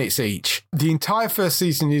 45 minutes each. The entire first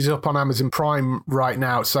season is up on Amazon Prime right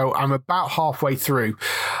now, so I'm about halfway through.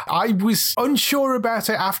 I was unsure about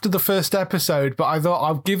it after the first episode, but I thought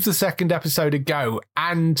I'll give the second episode a go,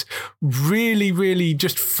 and really, really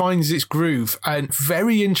just finds its groove, and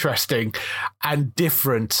very interesting and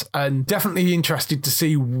different, and definitely interested to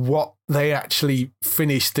see what they actually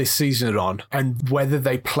finish this season on and whether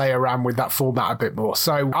they play around with that format a bit more.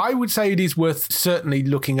 So I would say it is worth certainly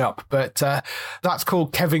looking up, but that's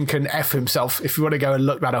called Kevin Can F Himself if you want to go and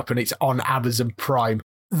look that up, and it's on Amazon Prime.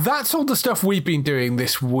 That's all the stuff we've been doing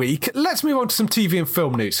this week. Let's move on to some TV and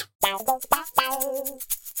film news.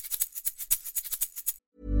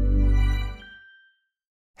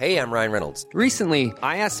 Hey, I'm Ryan Reynolds. Recently,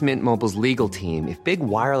 I asked Mint Mobile's legal team if big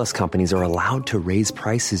wireless companies are allowed to raise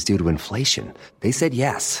prices due to inflation. They said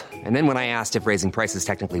yes. And then when I asked if raising prices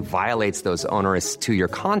technically violates those onerous 2-year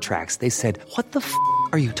contracts, they said, "What the f***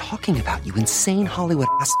 are you talking about, you insane Hollywood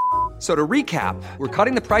ass?" So to recap, we're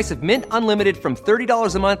cutting the price of Mint Unlimited from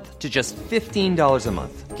 $30 a month to just $15 a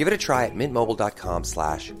month. Give it a try at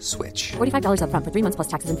mintmobile.com/switch. $45 up front for 3 months plus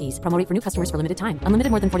taxes and fees. Promo rate for new customers for limited time. Unlimited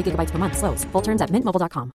more than 40 gigabytes per month slows. Full terms at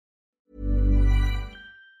mintmobile.com.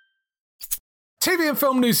 TV and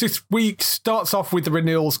film news this week starts off with the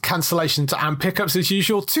renewals, cancellations and pickups as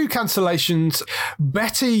usual. 2 cancellations.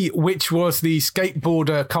 Betty, which was the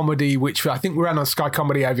skateboarder comedy, which I think ran on Sky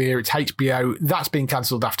Comedy over here, it's HBO, that's been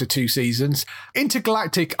cancelled after 2 seasons.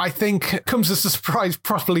 Intergalactic, I think, comes as a surprise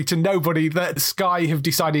probably to nobody that Sky have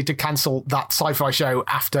decided to cancel that sci-fi show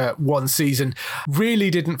after 1 season. Really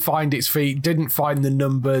didn't find its feet, didn't find the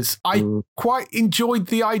numbers. I quite enjoyed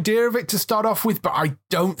the idea of it to start off with, but I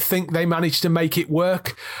don't think they managed to make it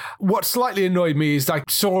work. What slightly annoyed me is I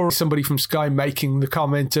saw somebody from Sky making the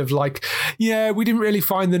comment of like, yeah, we didn't really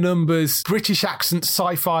find the numbers. British accent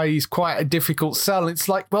sci-fi is quite a difficult sell. It's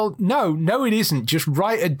like, well, no, it isn't. Just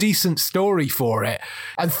write a decent story for it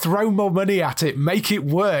and throw more money at it. Make it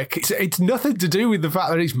work. It's nothing to do with the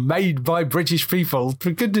fact that it's made by British people.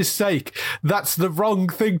 For goodness sake, that's the wrong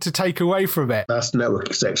thing to take away from it. That's network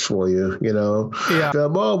execs for you, you know? Yeah.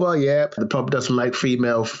 Well, yeah, the pub doesn't like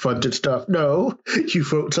female-fronted stuff. No, you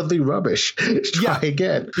wrote something rubbish. Try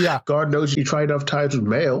again. Yeah. God knows you tried enough times with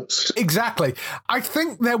males. Exactly. I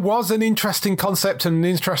think there was an interesting concept and an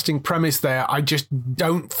interesting premise there. I just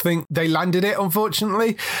don't think they landed it,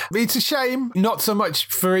 unfortunately. It's a shame. Not so much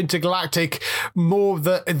for Intergalactic, more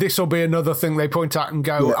that this will be another thing they point out and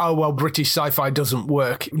go, oh, well, British sci-fi doesn't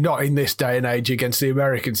work. Not in this day and age against the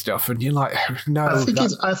American stuff. And you're like, no.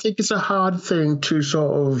 I think it's a hard thing to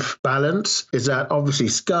sort of balance, is that obviously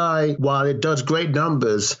Sky, while it does great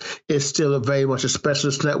numbers, is still very much a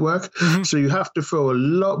specialist network. Mm-hmm. So you have to throw a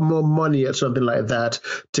lot more money at something like that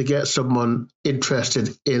to get someone interested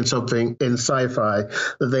in something in sci-fi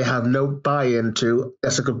that they have no buy-in to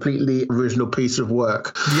as a completely original piece of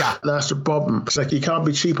work. Yeah. That's the problem. It's like you can't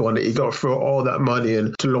be cheap on it. You got to throw all that money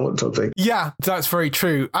in to launch something. Yeah, that's very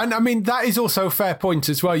true. And I mean, that is also a fair point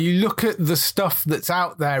as well. You look at the stuff that's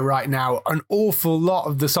out there right now, an awful lot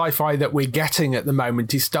of the sci-fi that we're getting at the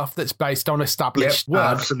moment is stuff that's based on established work.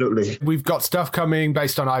 Absolutely. We've got stuff coming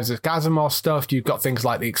based on Isaac Asimov stuff. You've got things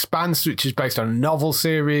like The Expanse, which is based on a novel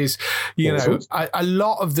series. You know, a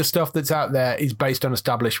lot of the stuff that's out there is based on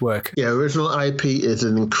established work. Yeah, original IP is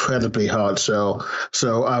an incredibly hard sell.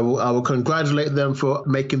 So I will congratulate them for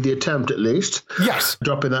making the attempt, at least. Yes.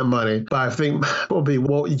 Dropping that money. But I think probably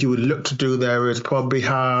what you would look to do there is probably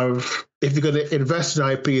have... If you're going to invest in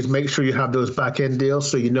IPs, make sure you have those back-end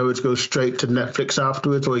deals so you know it goes straight to Netflix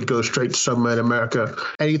afterwards or it goes straight to somewhere in America.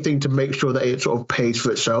 Anything to make sure that it sort of pays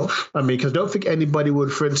for itself. I mean, because I don't think anybody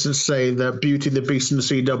would, for instance, say that Beauty and the Beast and the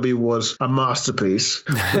CW was a masterpiece.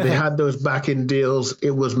 When they had those back-end deals,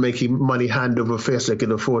 it was making money hand over fist. They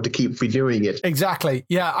could afford to keep renewing it. Exactly.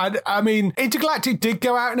 Yeah, I mean, Intergalactic did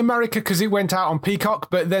go out in America because it went out on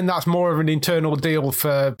Peacock, but then that's more of an internal deal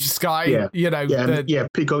for Sky. Yeah. You know.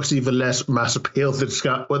 Peacock's even less mass appeal than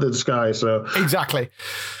Sky, so exactly.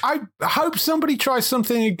 I hope somebody tries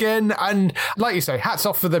something again, and like you say, hats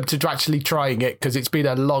off for them to actually trying it, because it's been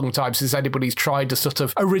a long time since anybody's tried a sort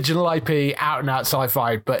of original IP out and out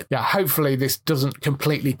sci-fi. But yeah, hopefully this doesn't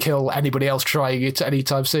completely kill anybody else trying it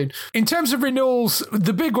anytime soon. In terms of renewals,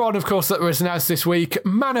 the big one, of course, that was announced this week,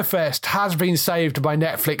 Manifest has been saved by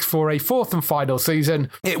Netflix for a 4th and final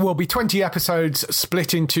season. It will be 20 episodes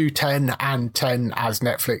split into 10 and 10, as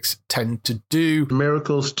Netflix tend to do.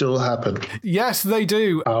 Miracles still happen. Yes, they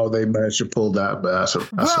do. How they managed to pull that, but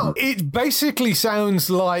it basically sounds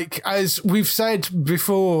like, as we've said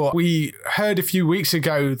before, we heard a few weeks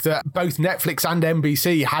ago that both Netflix and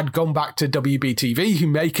NBC had gone back to WBTV, who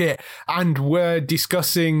make it, and were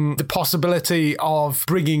discussing the possibility of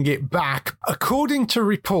bringing it back. According to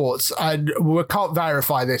reports, and we can't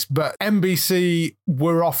verify this, but NBC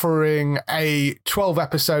were offering a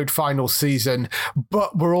 12-episode final season,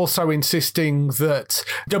 but were also insisting that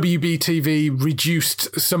WBTV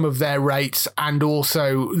reduced some of their rates and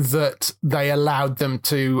also that they allowed them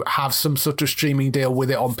to have some sort of streaming deal with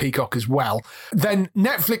it on Peacock as well. Then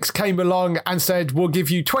Netflix came along and said, we'll give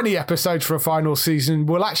you 20 episodes for a final season.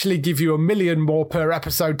 We'll actually give you $1 million more per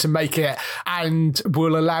episode to make it, and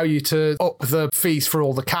we'll allow you to up the fees for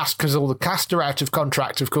all the cast, because all the cast are out of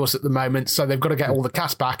contract, of course, at the moment. So they've got to get all the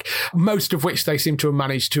cast back, most of which they seem to have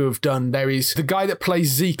managed to have done. There is the guy that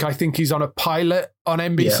plays Zeke, I think he's on a pilot on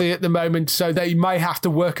NBC at the moment, so they may have to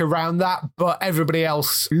work around that, but everybody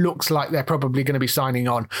else looks like they're probably going to be signing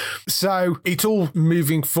on. So it's all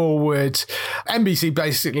moving forward. NBC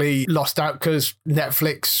basically lost out because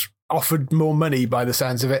Netflix offered more money by the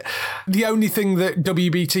sounds of it. The only thing that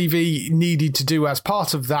WBTV needed to do as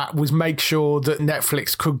part of that was make sure that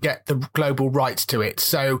Netflix could get the global rights to it.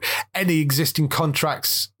 So any existing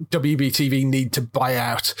contracts WBTV need to buy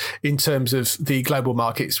out in terms of the global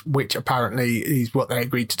markets, which apparently is what they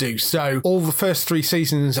agreed to do. So all the first 3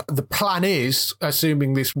 seasons, the plan is,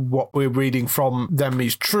 assuming this what we're reading from them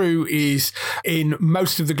is true, is in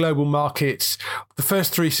most of the global markets, the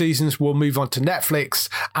first 3 seasons will move on to Netflix,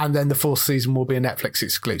 and then the 4th season will be a Netflix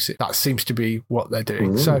exclusive. That seems to be what they're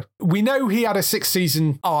doing. So we know he had a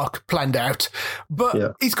 6-season arc planned out,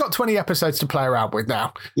 but he's got 20 episodes to play around with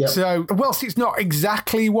now. So whilst it's not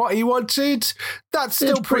exactly what he wanted, that's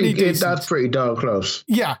still pretty decent. That's pretty darn close.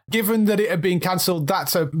 Yeah, given that it had been cancelled,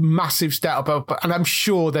 that's a massive step up, and I'm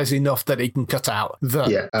sure there's enough that he can cut out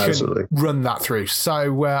that can run that through.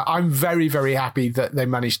 So I'm very, very happy that they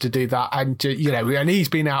managed to do that. And, and he's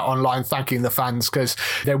been out online thanking the fans, because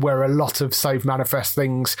there were a lot of Save Manifest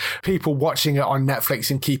things. People watching it on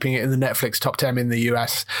Netflix and keeping it in the Netflix top 10 in the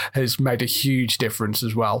US has made a huge difference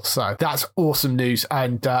as well. So that's awesome news.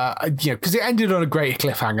 And, because it ended on a great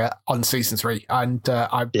cliffhanger on season 3. And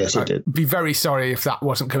I'd be very sorry if that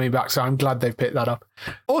wasn't coming back. So I'm glad they've picked that up.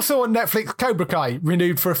 Also on Netflix, Cobra Kai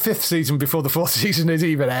renewed for a 5th season before the 4th season has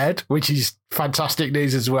even aired, which is fantastic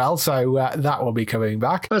news as well. So that will be coming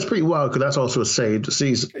back. That's pretty wild, because that's also a saved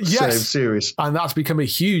season, saved series. And that's become a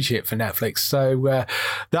huge hit for Netflix. So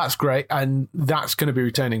that's great. And that's going to be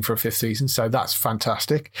returning for a 5th season. So that's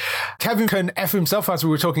fantastic. Kevin Can F Himself, as we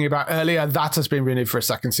were talking about earlier, that has been renewed for a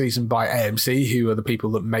 2nd season by AMC, who are the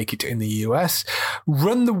people that make it in the US.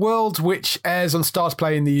 Run the World, which airs on Stars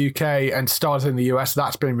Play in the UK and Stars in the US,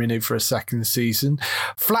 that's been renewed for a 2nd season.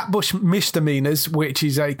 Flatbush Misdemeanors, which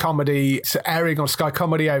is a comedy airing on Sky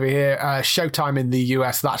Comedy over here, Showtime in the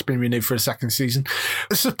US, that's been renewed for a 2nd season.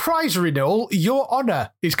 A surprise renewal, Your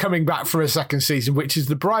Honor is coming back for a 2nd season, which is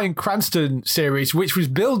the Bryan Cranston series, which was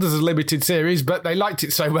billed as a limited series, but they liked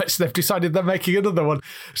it so much they've decided they're making another one.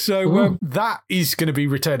 So that is going to be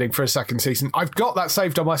returning for a 2nd season. I've got that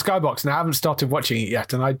saved on my Skybox and I haven't started watching it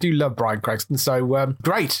yet, and I do love Bryan Cranston, so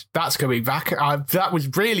great, that's coming back. That was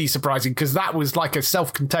really surprising, because that was like a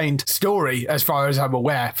self-contained story as far as I'm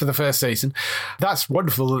aware for the 1st season. That's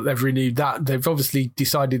wonderful that they've renewed that. They've obviously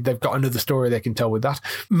decided they've got another story they can tell with that.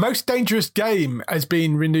 Most Dangerous Game has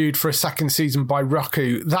been renewed for a 2nd season by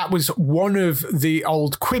Roku. That was one of the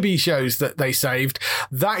old Quibi shows that they saved.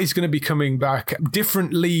 That is going to be coming back.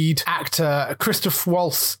 Different lead actor, Christoph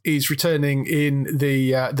Waltz, is returning in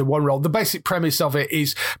the one role. The basic premise of it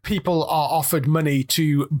is people are offered money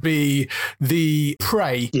to be the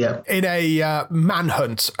prey in a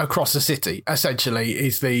manhunt across a city, essentially,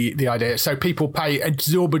 is the idea. So people pay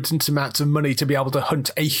exorbitant amounts of money to be able to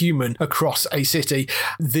hunt a human across a city.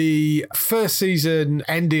 The 1st season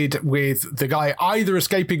ended with the guy either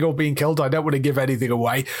escaping or being killed. I don't want to give anything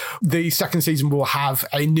away. The 2nd season will have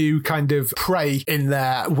a new kind of prey in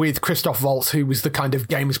there with Christoph Waltz, who was the kind of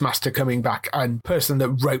games master coming back and person that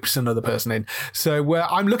ropes another person in. So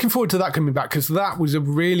I'm looking forward to that coming back, because that was a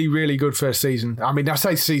really, really good 1st season. I mean, I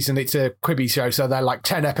say season, it's a Quibi show, so they're like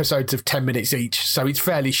 10 episodes of 10 minutes each. So it's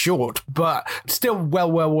fairly short, but still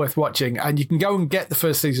well worth watching. And you can go and get the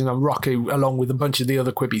 1st season on Roku, along with a bunch of the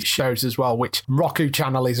other Quibi shows as well, which Roku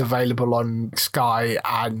channel is available on Sky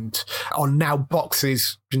and on Now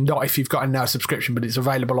Boxes. Not if you've got a Now subscription, but it's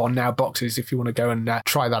available on Now Boxes if you want to go and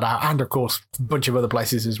try that out. And of course, a bunch of other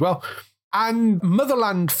places as well. And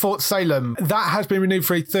Motherland Fort Salem, that has been renewed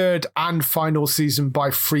for a 3rd and final season by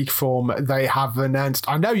Freeform. They have announced,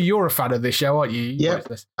 I know you're a fan of this show, aren't you? Yeah,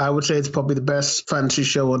 I would say it's probably the best fantasy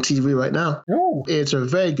show on TV right now. Ooh. It's a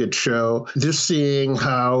very good show. Just seeing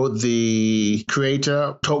how the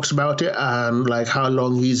creator talks about it and like how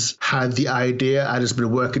long he's had the idea and has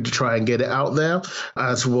been working to try and get it out there,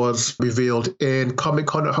 as was revealed in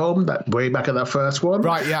Comic-Con at Home, that way back at that first one.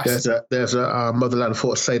 Right, yes. There's a Motherland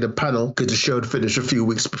Fort Salem panel, because the show had finished a few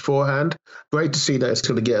weeks beforehand. Great to see that it's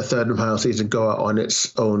going to get a 3rd and final season go out on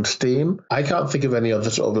its own steam. I can't think of any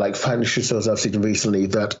other sort of like fantasy shows I've seen recently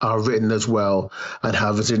that are written as well and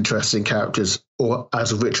have as interesting characters or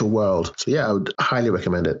as a richer world. So yeah, I would highly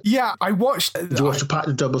recommend it. Yeah, I watched... Did you watch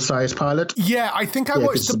the double-sized pilot? Yeah, I think I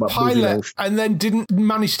watched the pilot and then didn't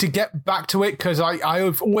manage to get back to it, because I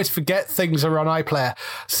always forget things are on iPlayer.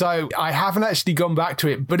 So I haven't actually gone back to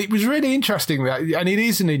it, but it was really interesting, and it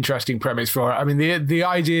is an interesting premise for it. I mean, the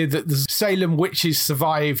idea that the Salem witches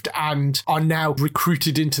survived and are now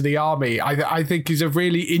recruited into the army, I think is a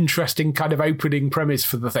really interesting kind of opening premise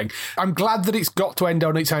for the thing. I'm glad that it's got to end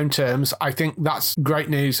on its own terms. I think that's great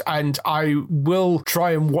news. And I will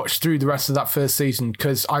try and watch through the rest of that first season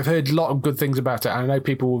because I've heard a lot of good things about it. And I know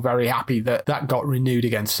people were very happy that that got renewed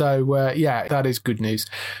again. So yeah, that is good news.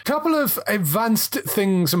 Couple of advanced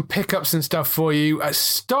things and pickups and stuff for you.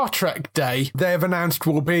 Star Trek Day, they have announced,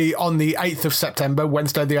 will be on the 8th of September,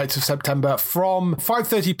 Wednesday the 8th of September, from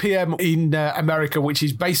 5:30 p.m. in America, which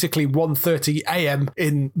is basically 1:30 a.m.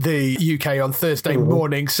 in the UK on Thursday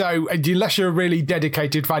morning. So unless you're a really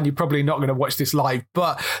dedicated fan, you're probably not going to watch this live,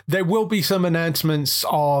 but there will be some announcements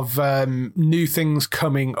of new things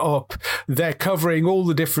coming up. They're covering all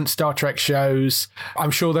the different Star Trek shows.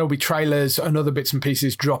 I'm sure there'll be trailers and other bits and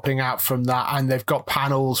pieces dropping out from that, and they've got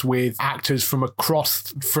panels with actors from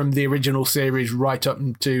across from the original series right up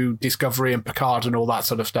to Discovery and Picard and all that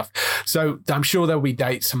sort of stuff. So I'm sure there'll be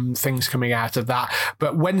dates and things coming out of that.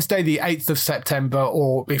 But Wednesday the 8th of September,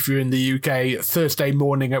 or if you're in the UK, Thursday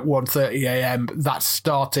morning at 1:30 a.m, that's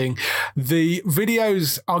starting. The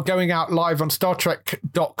videos are going out live on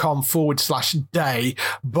StarTrek.com/day,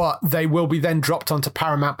 but they will be then dropped onto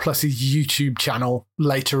Paramount Plus's YouTube channel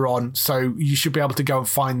later on. So you should be able to go and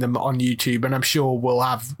find them on YouTube. And I'm sure we'll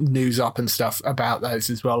have news up and stuff about those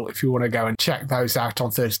as well if you want to go and check those out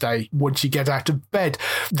on Thursday once you get out of bed.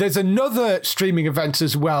 There's another streaming event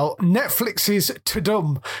as well, Netflix's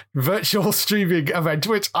Tudum virtual streaming event,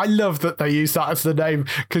 which I love that they use that as the name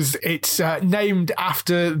because it's named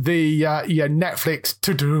after the Netflix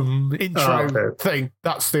Tudum intro thing.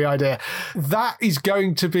 That's the idea. That is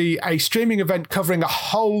going to be a streaming event covering a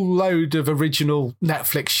whole load of original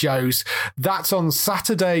Netflix shows. That's on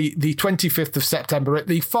Saturday, the 25th of September at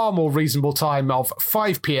the far more reasonable time of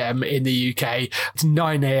 5 p.m. in the UK. It's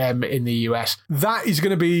 9 a.m. in the US. That is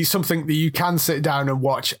going to be something that you can sit down and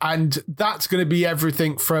watch. And that's going to be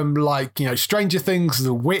everything from Stranger Things,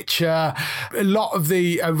 The Witcher, a lot of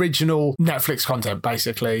the original Netflix content,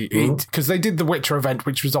 basically. Because they did the Witcher event,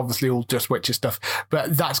 which was obviously all just Witcher stuff.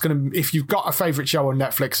 But that's going to, if you've got a favourite show on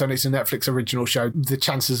Netflix and it's a Netflix original show, the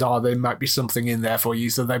chances are there might be something in there for you.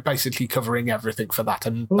 So they're basically covering everything for that.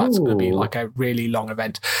 And that's going to be like a really long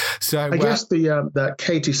event. So I guess that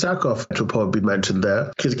Katie Sackhoff will probably be mentioned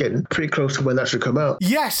there because it's getting pretty close to when that should come out.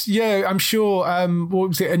 Yes, yeah, I'm sure. What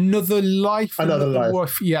was it? Another Life? Another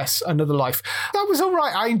Life. Yes, Another Life. That was all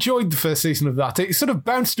right. I enjoyed the first season of that. It sort of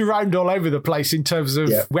bounced around all over the place in terms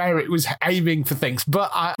of where it was aiming for things.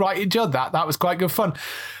 But I enjoyed that. That was quite good fun.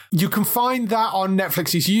 You can find that on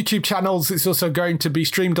Netflix's YouTube channels. It's also going to be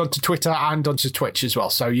streamed onto Twitter and onto Twitch as well.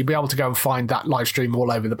 So you'll be able to go and find that live stream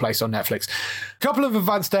all over the place on Netflix. A couple of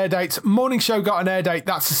advanced air dates. Morning Show got an air date.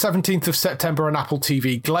 That's the 17th of September on Apple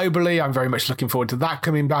TV globally. I'm very much looking forward to that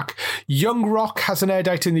coming back. Young Rock has an air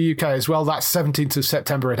date in the UK as well. That's 17th of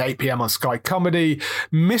September at 8 p.m. on Sky Comedy.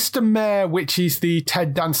 Mr. Mayor, which is the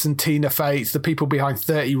Ted Danson, Tina Fey, it's the people behind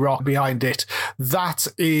 30 Rock behind it. That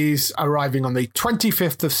is arriving on the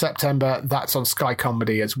 25th of September. That's on Sky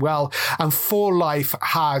Comedy as well. And For Life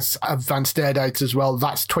has advanced air dates as well.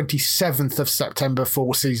 That's 27th of September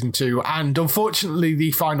for season 2. And unfortunately, the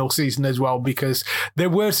final season as well, because there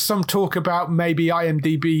was some talk about maybe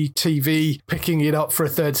IMDb TV picking it up for a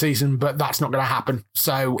third season, but that's not going to happen.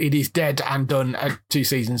 So it is dead and done at 2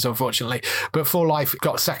 seasons, unfortunately. But For Life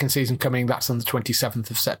got a second season coming. That's on the 27th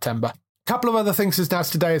of September. Couple of other things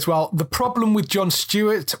announced today as well. The Problem with Jon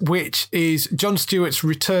Stewart, which is Jon Stewart's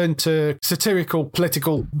return to satirical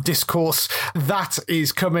political discourse. That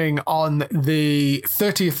is coming on the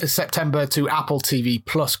 30th of September to Apple TV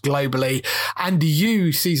Plus globally. And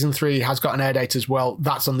You Season 3 has got an air date as well.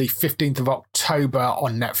 That's on the 15th of October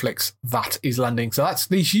on Netflix. That is landing. So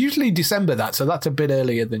it's usually December so that's a bit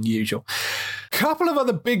earlier than usual. Couple of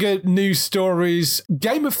other bigger news stories.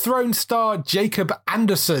 Game of Thrones star Jacob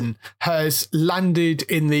Anderson has landed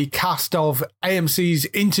in the cast of AMC's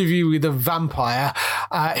Interview with a Vampire.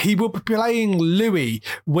 He will be playing Louis,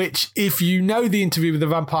 which, if you know the Interview with the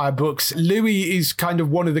Vampire books, Louis is kind of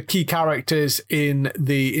one of the key characters in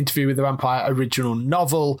the Interview with the Vampire original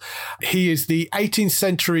novel. He is the 18th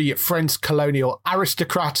century French colonial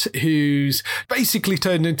aristocrat who's basically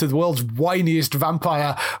turned into the world's whiniest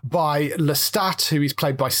vampire by Lestat, who is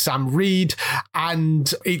played by Sam Reed,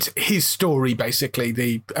 and it's his story, basically,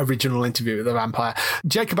 the original Interview with the Vampire.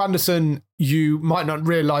 Jacob Anderson, you might not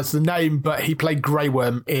realise the name, but he played Grey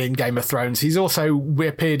Worm in Game of Thrones. He's also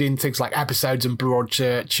appeared in things like Episodes and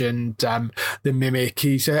Broadchurch and The Mimic.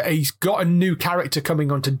 He's got a new character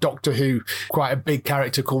coming onto Doctor Who, quite a big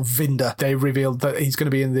character called Vinder. They revealed that he's going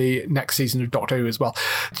to be in the next season of Doctor Who as well.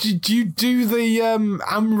 Do you do the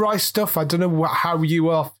Amrai stuff? I don't know how you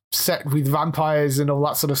are set with vampires and all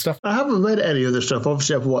that sort of stuff? I haven't read any other stuff.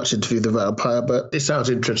 Obviously, I've watched Interview with the Vampire, but it sounds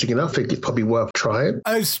interesting enough. I think it's probably worth trying.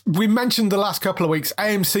 As we mentioned the last couple of weeks,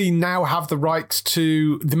 AMC now have the rights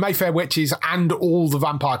to the Mayfair Witches and all the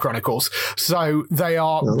Vampire Chronicles. So they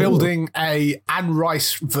are building a Anne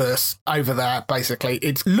Rice verse over there, basically.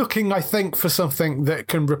 It's looking, I think, for something that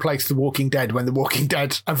can replace The Walking Dead when The Walking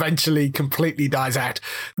Dead eventually completely dies out.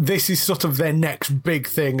 This is sort of their next big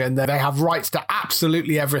thing, and they have rights to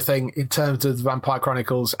absolutely everything in terms of the Vampire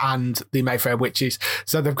Chronicles and the Mayfair Witches.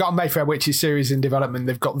 So they've got a Mayfair Witches series in development.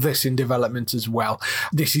 They've got this in development as well.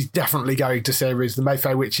 This is definitely going to series. The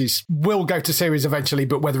Mayfair Witches will go to series eventually,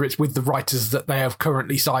 but whether it's with the writers that they have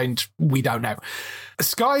currently signed, we don't know.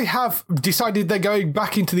 Sky have decided they're going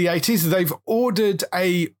back into the 80s. They've ordered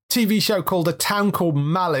a TV show called A Town Called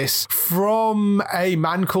Malice from a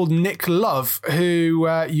man called Nick Love, who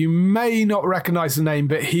you may not recognize the name,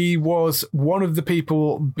 but he was one of the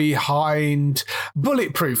people behind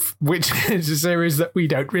Bulletproof, which is a series that we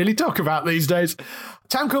don't really talk about these days.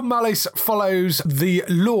 Town Called Malice follows the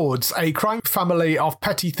Lords, a crime family of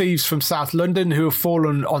petty thieves from South London who have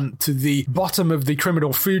fallen onto the bottom of the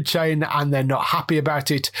criminal food chain, and they're not happy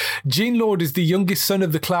about it. Gene Lord is the youngest son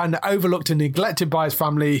of the clan, overlooked and neglected by his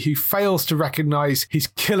family, who fails to recognise his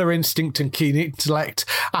killer instinct and keen intellect.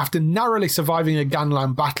 After narrowly surviving a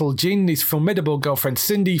gangland battle, Gene and his formidable girlfriend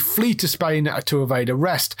Cindy flee to Spain to evade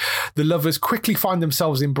arrest. The lovers quickly find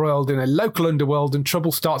themselves embroiled in a local underworld, and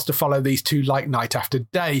trouble starts to follow these two like night after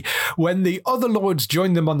day. When the other lords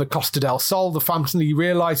join them on the Costa del Sol, the family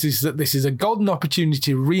realises that this is a golden opportunity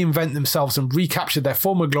to reinvent themselves and recapture their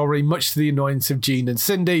former glory, much to the annoyance of Gene and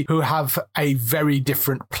Cindy, who have a very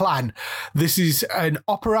different plan. This is an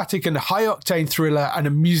operatic and high-octane thriller and a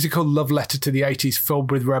musical love letter to the 80s, filled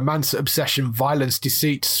with romance, obsession, violence,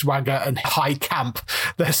 deceit, swagger, and high camp,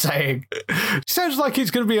 they're saying. Sounds like it's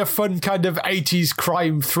going to be a fun kind of 80s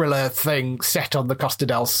crime thriller thing set on the Costa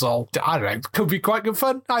del Sol. I don't know, could be quite good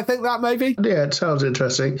fun. I think that maybe. Yeah, it sounds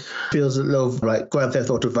interesting. Feels a little like Grand Theft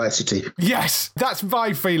Auto Vice City. Yes, that's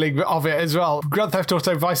my feeling of it as well. Grand Theft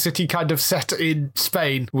Auto Vice City kind of set in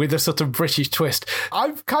Spain with a sort of British twist.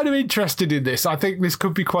 I'm kind of interested in this. I think this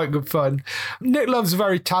could be quite good fun. Nick Love's a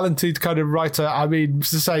very talented kind of writer. I mean,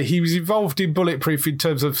 to say, he was involved in Bulletproof in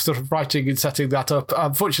terms of sort of writing and setting that up.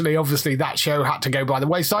 Unfortunately, obviously, that show had to go by the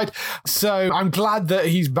wayside. So I'm glad that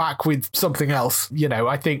he's back with something else. You know,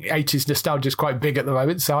 I think 80s nostalgia is quite big at the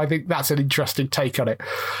moment, so I think that's an interesting take on it.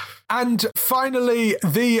 And finally,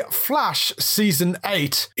 The Flash Season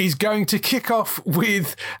 8 is going to kick off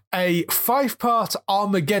with a 5-part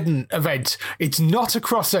Armageddon event. It's not a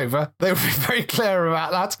crossover. They will be very clear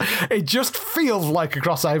about that. It just feels like a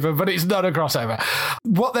crossover, but it's not a crossover.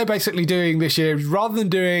 What they're basically doing this year is, rather than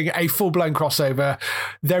doing a full-blown crossover,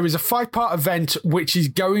 there is a 5-part event which is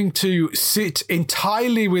going to sit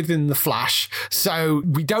entirely within The Flash. So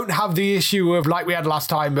we don't have the issue of, like we had last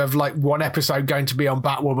time, of like one episode going to be on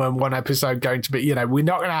Batwoman, one episode going to be, you know, we're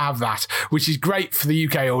not going to have that, which is great for the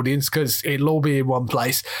UK audience because it'll all be in one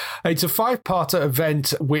place. It's a 5-parter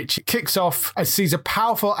event which kicks off and sees a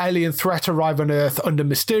powerful alien threat arrive on Earth under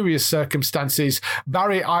mysterious circumstances.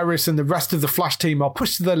 Barry, Iris, and the rest of the Flash team are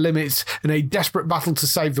pushed to their limits in a desperate battle to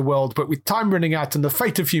save the world, but with time running out and the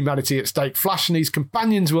fate of humanity at stake, Flash and his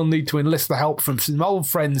companions will need to enlist the help from some old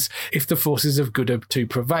friends if the forces of good are to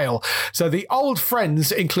prevail. So the old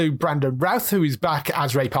friends include Brandon Routh, who is back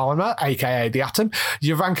as Ray Palmer, aka The Atom,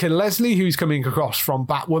 Jovanka Leslie, who's coming across from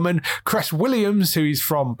Batwoman, Cress Williams, who is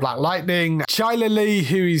from Black Lightning, Chyla Lee,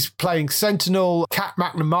 who is playing Sentinel, Kat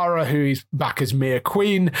McNamara, who is back as Mia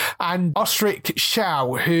Queen, and Osric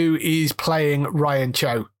Shao, who is playing Ryan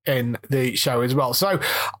Cho in the show as well. So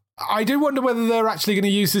I do wonder whether they're actually going to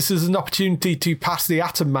use this as an opportunity to pass the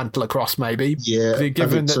Atom mantle across, maybe. Yeah,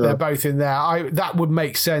 given that they're both in there. That would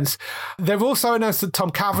make sense. They've also announced that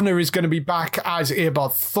Tom Cavanagh is going to be back as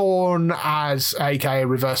Eobard Thawne, as aka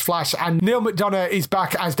Reverse Flash, and Neil McDonough is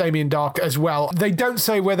back as Damien Dark as well. They don't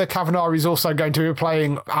say whether Cavanagh is also going to be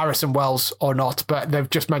playing Harrison Wells or not, but they've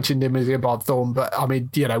just mentioned him as Eobard Thawne. But I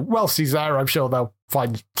mean, you know, Wells is there. I'm sure they'll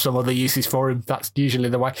find some other uses for him. That's usually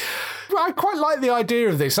the way. But I quite like the idea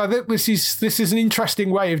of this. I think this is an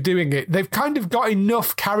interesting way of doing it. They've kind of got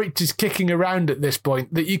enough characters kicking around at this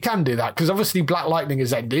point that you can do that, because obviously Black Lightning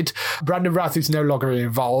has ended. Brandon Routh is no longer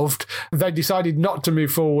involved. They decided not to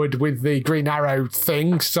move forward with the Green Arrow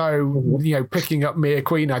thing, so, you know, picking up Mia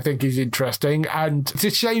Queen I think is interesting, and it's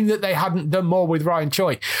a shame that they hadn't done more with Ryan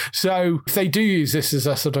Choi. So if they do use this as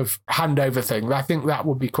a sort of handover thing, I think that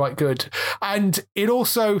would be quite good. And it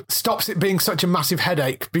also stops it being such a massive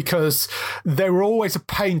headache because they were always a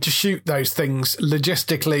pain to shoot those things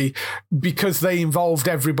logistically because they involved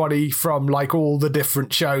everybody from like all the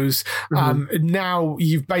different shows. Now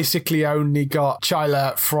you've basically only got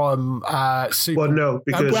Chyla from Super. Well, no,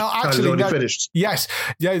 because Chyla's already finished. Yes,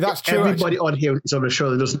 yeah, that's true. Everybody on here is on a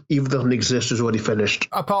show that doesn't exist is already finished.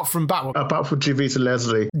 Apart from Batwoman. Apart from Javita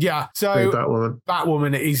Leslie. Yeah, so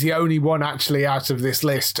Batwoman is the only one actually out of this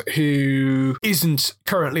list who isn't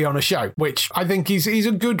currently on a show, which I think is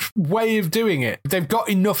a good way of doing it. They've got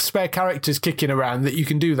enough spare characters kicking around that you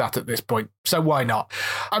can do that at this point. So why not?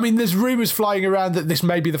 I mean, there's rumours flying around that this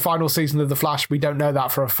may be the final season of The Flash. We don't know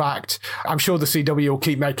that for a fact. I'm sure the CW will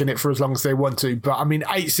keep making it for as long as they want to. But I mean,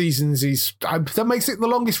 8 seasons that makes it the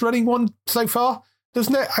longest running one so far,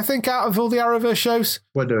 doesn't it? I think out of all the Arrowverse shows.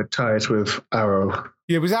 Well, no, it ties with Arrow.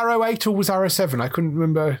 Yeah, was Arrow 8 or was Arrow 7? I couldn't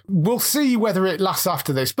remember. We'll see whether it lasts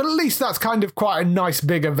after this, but at least that's kind of quite a nice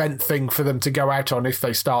big event thing for them to go out on if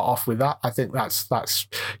they start off with that. I think that's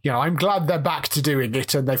I'm glad they're back to doing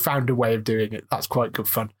it and they found a way of doing it. That's quite good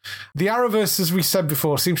fun. The Arrowverse, as we said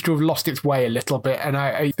before, seems to have lost its way a little bit, and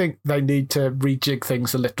I think they need to rejig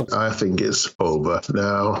things a little. I think it's over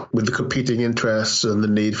now with the competing interests and the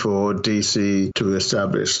need for DC to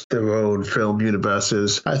establish their own film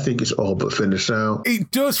universes. I think it's all but finished now. It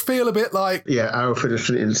does feel a bit like... Yeah, Arrow finished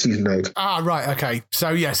in season 8. Ah, right, okay. So,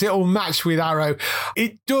 yes, it'll match with Arrow.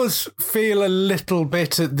 It does feel a little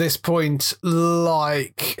bit at this point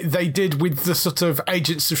like they did with the sort of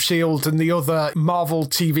Agents of S.H.I.E.L.D. and the other Marvel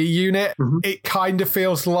TV unit. It kind of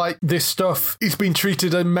feels like this stuff is being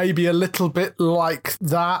treated maybe a little bit like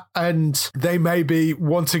that, and they maybe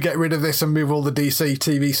want to get rid of this and move all the DC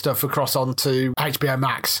TV stuff across onto HBO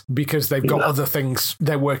Max because they've got other things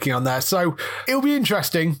they're working on there. So it'll be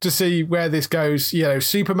interesting to see where this goes. You know,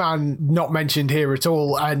 Superman not mentioned here at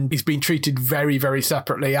all, and he's been treated very, very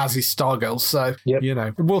separately, as is Stargirl. So, you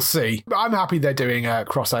know, we'll see. But I'm happy they're doing a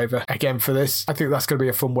crossover again for this. I think that's going to be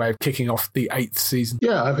a fun way of kicking off the 8th season.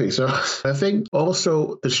 Yeah, I think so. I think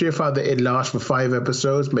also the sheer fact that it lasts for 5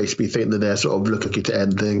 episodes makes me think that they're sort of looking to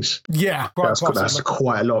end things. Yeah, that's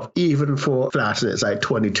quite a lot. Even for Flash, it's like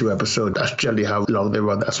 22 episodes. That's generally how long they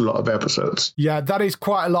run. That's a lot of episodes. Yeah, that is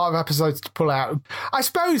quite a lot of episodes to pull out. I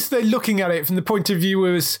suppose they're looking at it from the point of view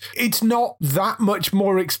as it's not that much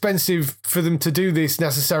more expensive for them to do this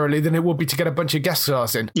necessarily than it would be to get a bunch of guest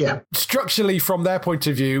stars in. Yeah. Structurally, from their point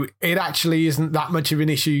of view, it actually isn't that much of an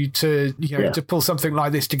issue to, to pull something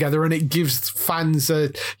like this together, and it gives fans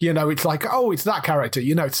it's like, oh, it's that character,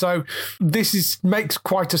 so this makes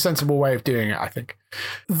quite a sensible way of doing it, I think.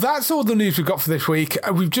 That's all the news we've got for this week.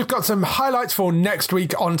 We've just got some highlights for next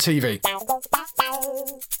week on TV.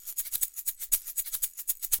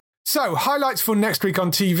 So, highlights for next week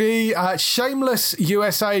on TV. Shameless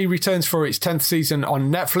USA returns for its 10th season on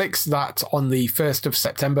Netflix. That's on the 1st of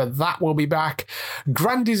September. That will be back.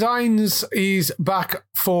 Grand Designs is back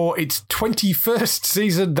for its 21st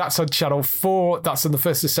season. That's on Channel 4. That's on the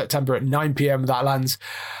 1st of September at 9 p.m. That lands.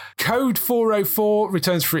 Code 404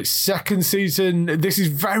 returns for its 2nd season. This is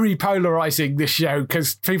very polarizing, this show,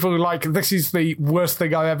 because people are like, this is the worst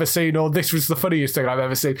thing I've ever seen, or this was the funniest thing I've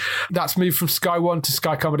ever seen. That's moved from Sky One to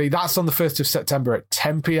Sky Comedy. That's on the 1st of September at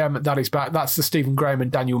 10 p.m. That is back. That's the Stephen Graham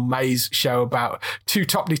and Daniel Mays show about 2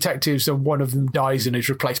 top detectives and one of them dies and is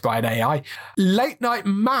replaced by an AI. Late Night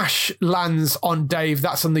MASH lands on Dave.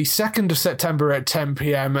 That's on the 2nd of September at 10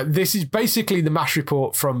 p.m. This is basically the MASH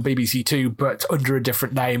report from BBC Two, but under a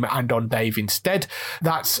different name and on Dave instead.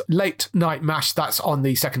 That's Late Night MASH. That's on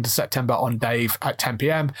the 2nd of September on Dave at 10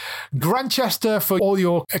 p.m. Grantchester, for all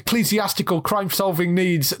your ecclesiastical crime-solving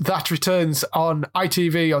needs, that returns on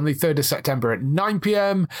ITV on the 3rd of September at 9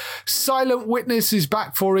 p.m. Silent Witness is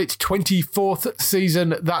back for its 24th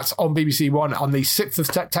season. That's on BBC One on the 6th of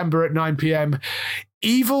September at 9 p.m.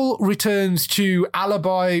 Evil returns to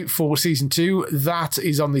Alibi for season 2. That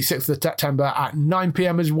is on the 6th of September at 9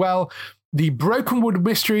 p.m. as well. The Brokenwood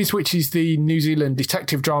Mysteries, which is the New Zealand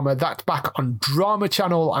detective drama, that's back on Drama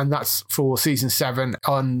Channel, and that's for season 7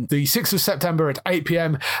 on the 6th of September at 8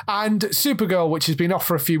 p.m. And Supergirl, which has been off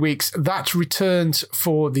for a few weeks, that returns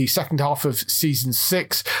for the second half of season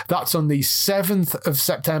 6. That's on the 7th of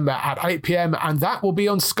September at 8 p.m. And that will be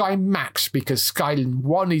on Sky Max, because Sky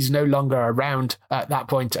One is no longer around at that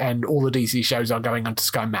point, and all the DC shows are going onto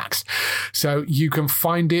Sky Max. So you can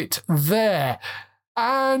find it there.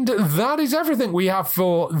 And that is everything we have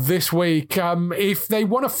for this week. If they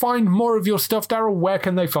want to find more of your stuff, Daryl, where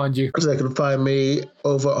can they find you? So they can find me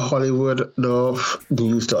over at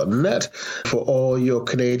HollywoodNorthNews.net for all your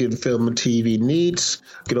Canadian film and TV needs.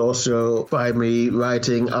 You can also find me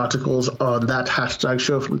writing articles on that hashtag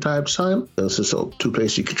show from time to time. Those are sort of two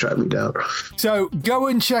places you can track me down. So go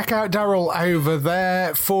and check out Daryl over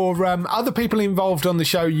there. For other people involved on the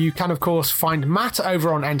show, you can, of course, find Matt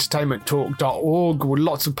over on entertainmenttalk.org. With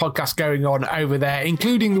lots of podcasts going on over there,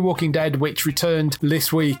 including The Walking Dead, which returned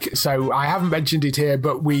this week. So I haven't mentioned it here,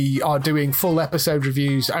 but we are doing full episode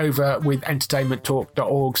reviews over with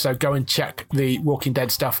entertainmenttalk.org. So go and check the Walking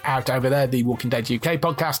Dead stuff out over there, the Walking Dead UK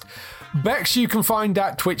podcast. Bex, you can find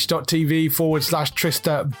at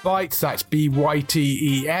twitch.tv/Trista Bytes. That's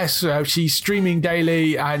BYTES. She's streaming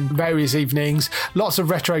daily and various evenings. Lots of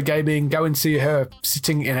retro gaming. Go and see her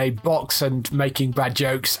sitting in a box and making bad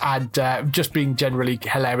jokes and just being generally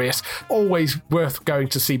hilarious. Always worth going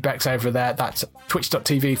to see Bex over there. That's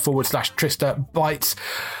twitch.tv/Trista Bytes.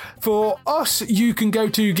 For us, you can go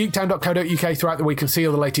to geektown.co.uk throughout the week and see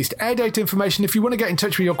all the latest air date information. If you want to get in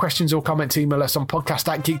touch with your questions or comments, email us on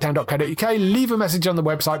podcast@geektown.co.uk. Leave a message on the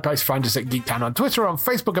website post. Find us at Geektown on Twitter, on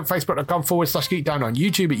Facebook at facebook.com/Geektown, on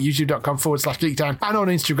YouTube at youtube.com/Geektown, and on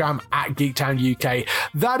Instagram at GeektownUK.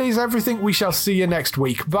 That is everything. We shall see you next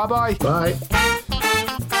week. Bye-bye. Bye.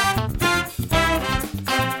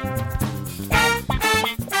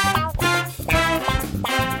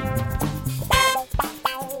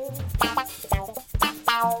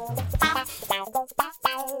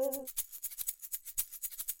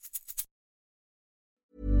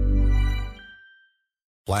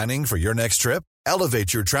 Planning for your next trip?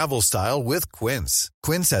 Elevate your travel style with Quince.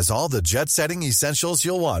 Quince has all the jet-setting essentials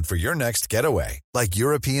you'll want for your next getaway, like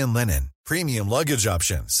European linen, premium luggage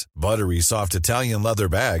options, buttery soft Italian leather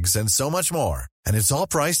bags, and so much more. And it's all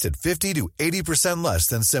priced at 50 to 80% less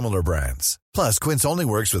than similar brands. Plus, Quince only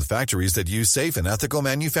works with factories that use safe and ethical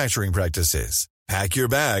manufacturing practices. Pack your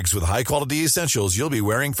bags with high-quality essentials you'll be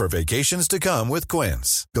wearing for vacations to come with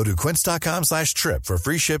Quince. Go to quince.com/trip for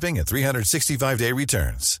free shipping and 365-day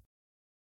returns.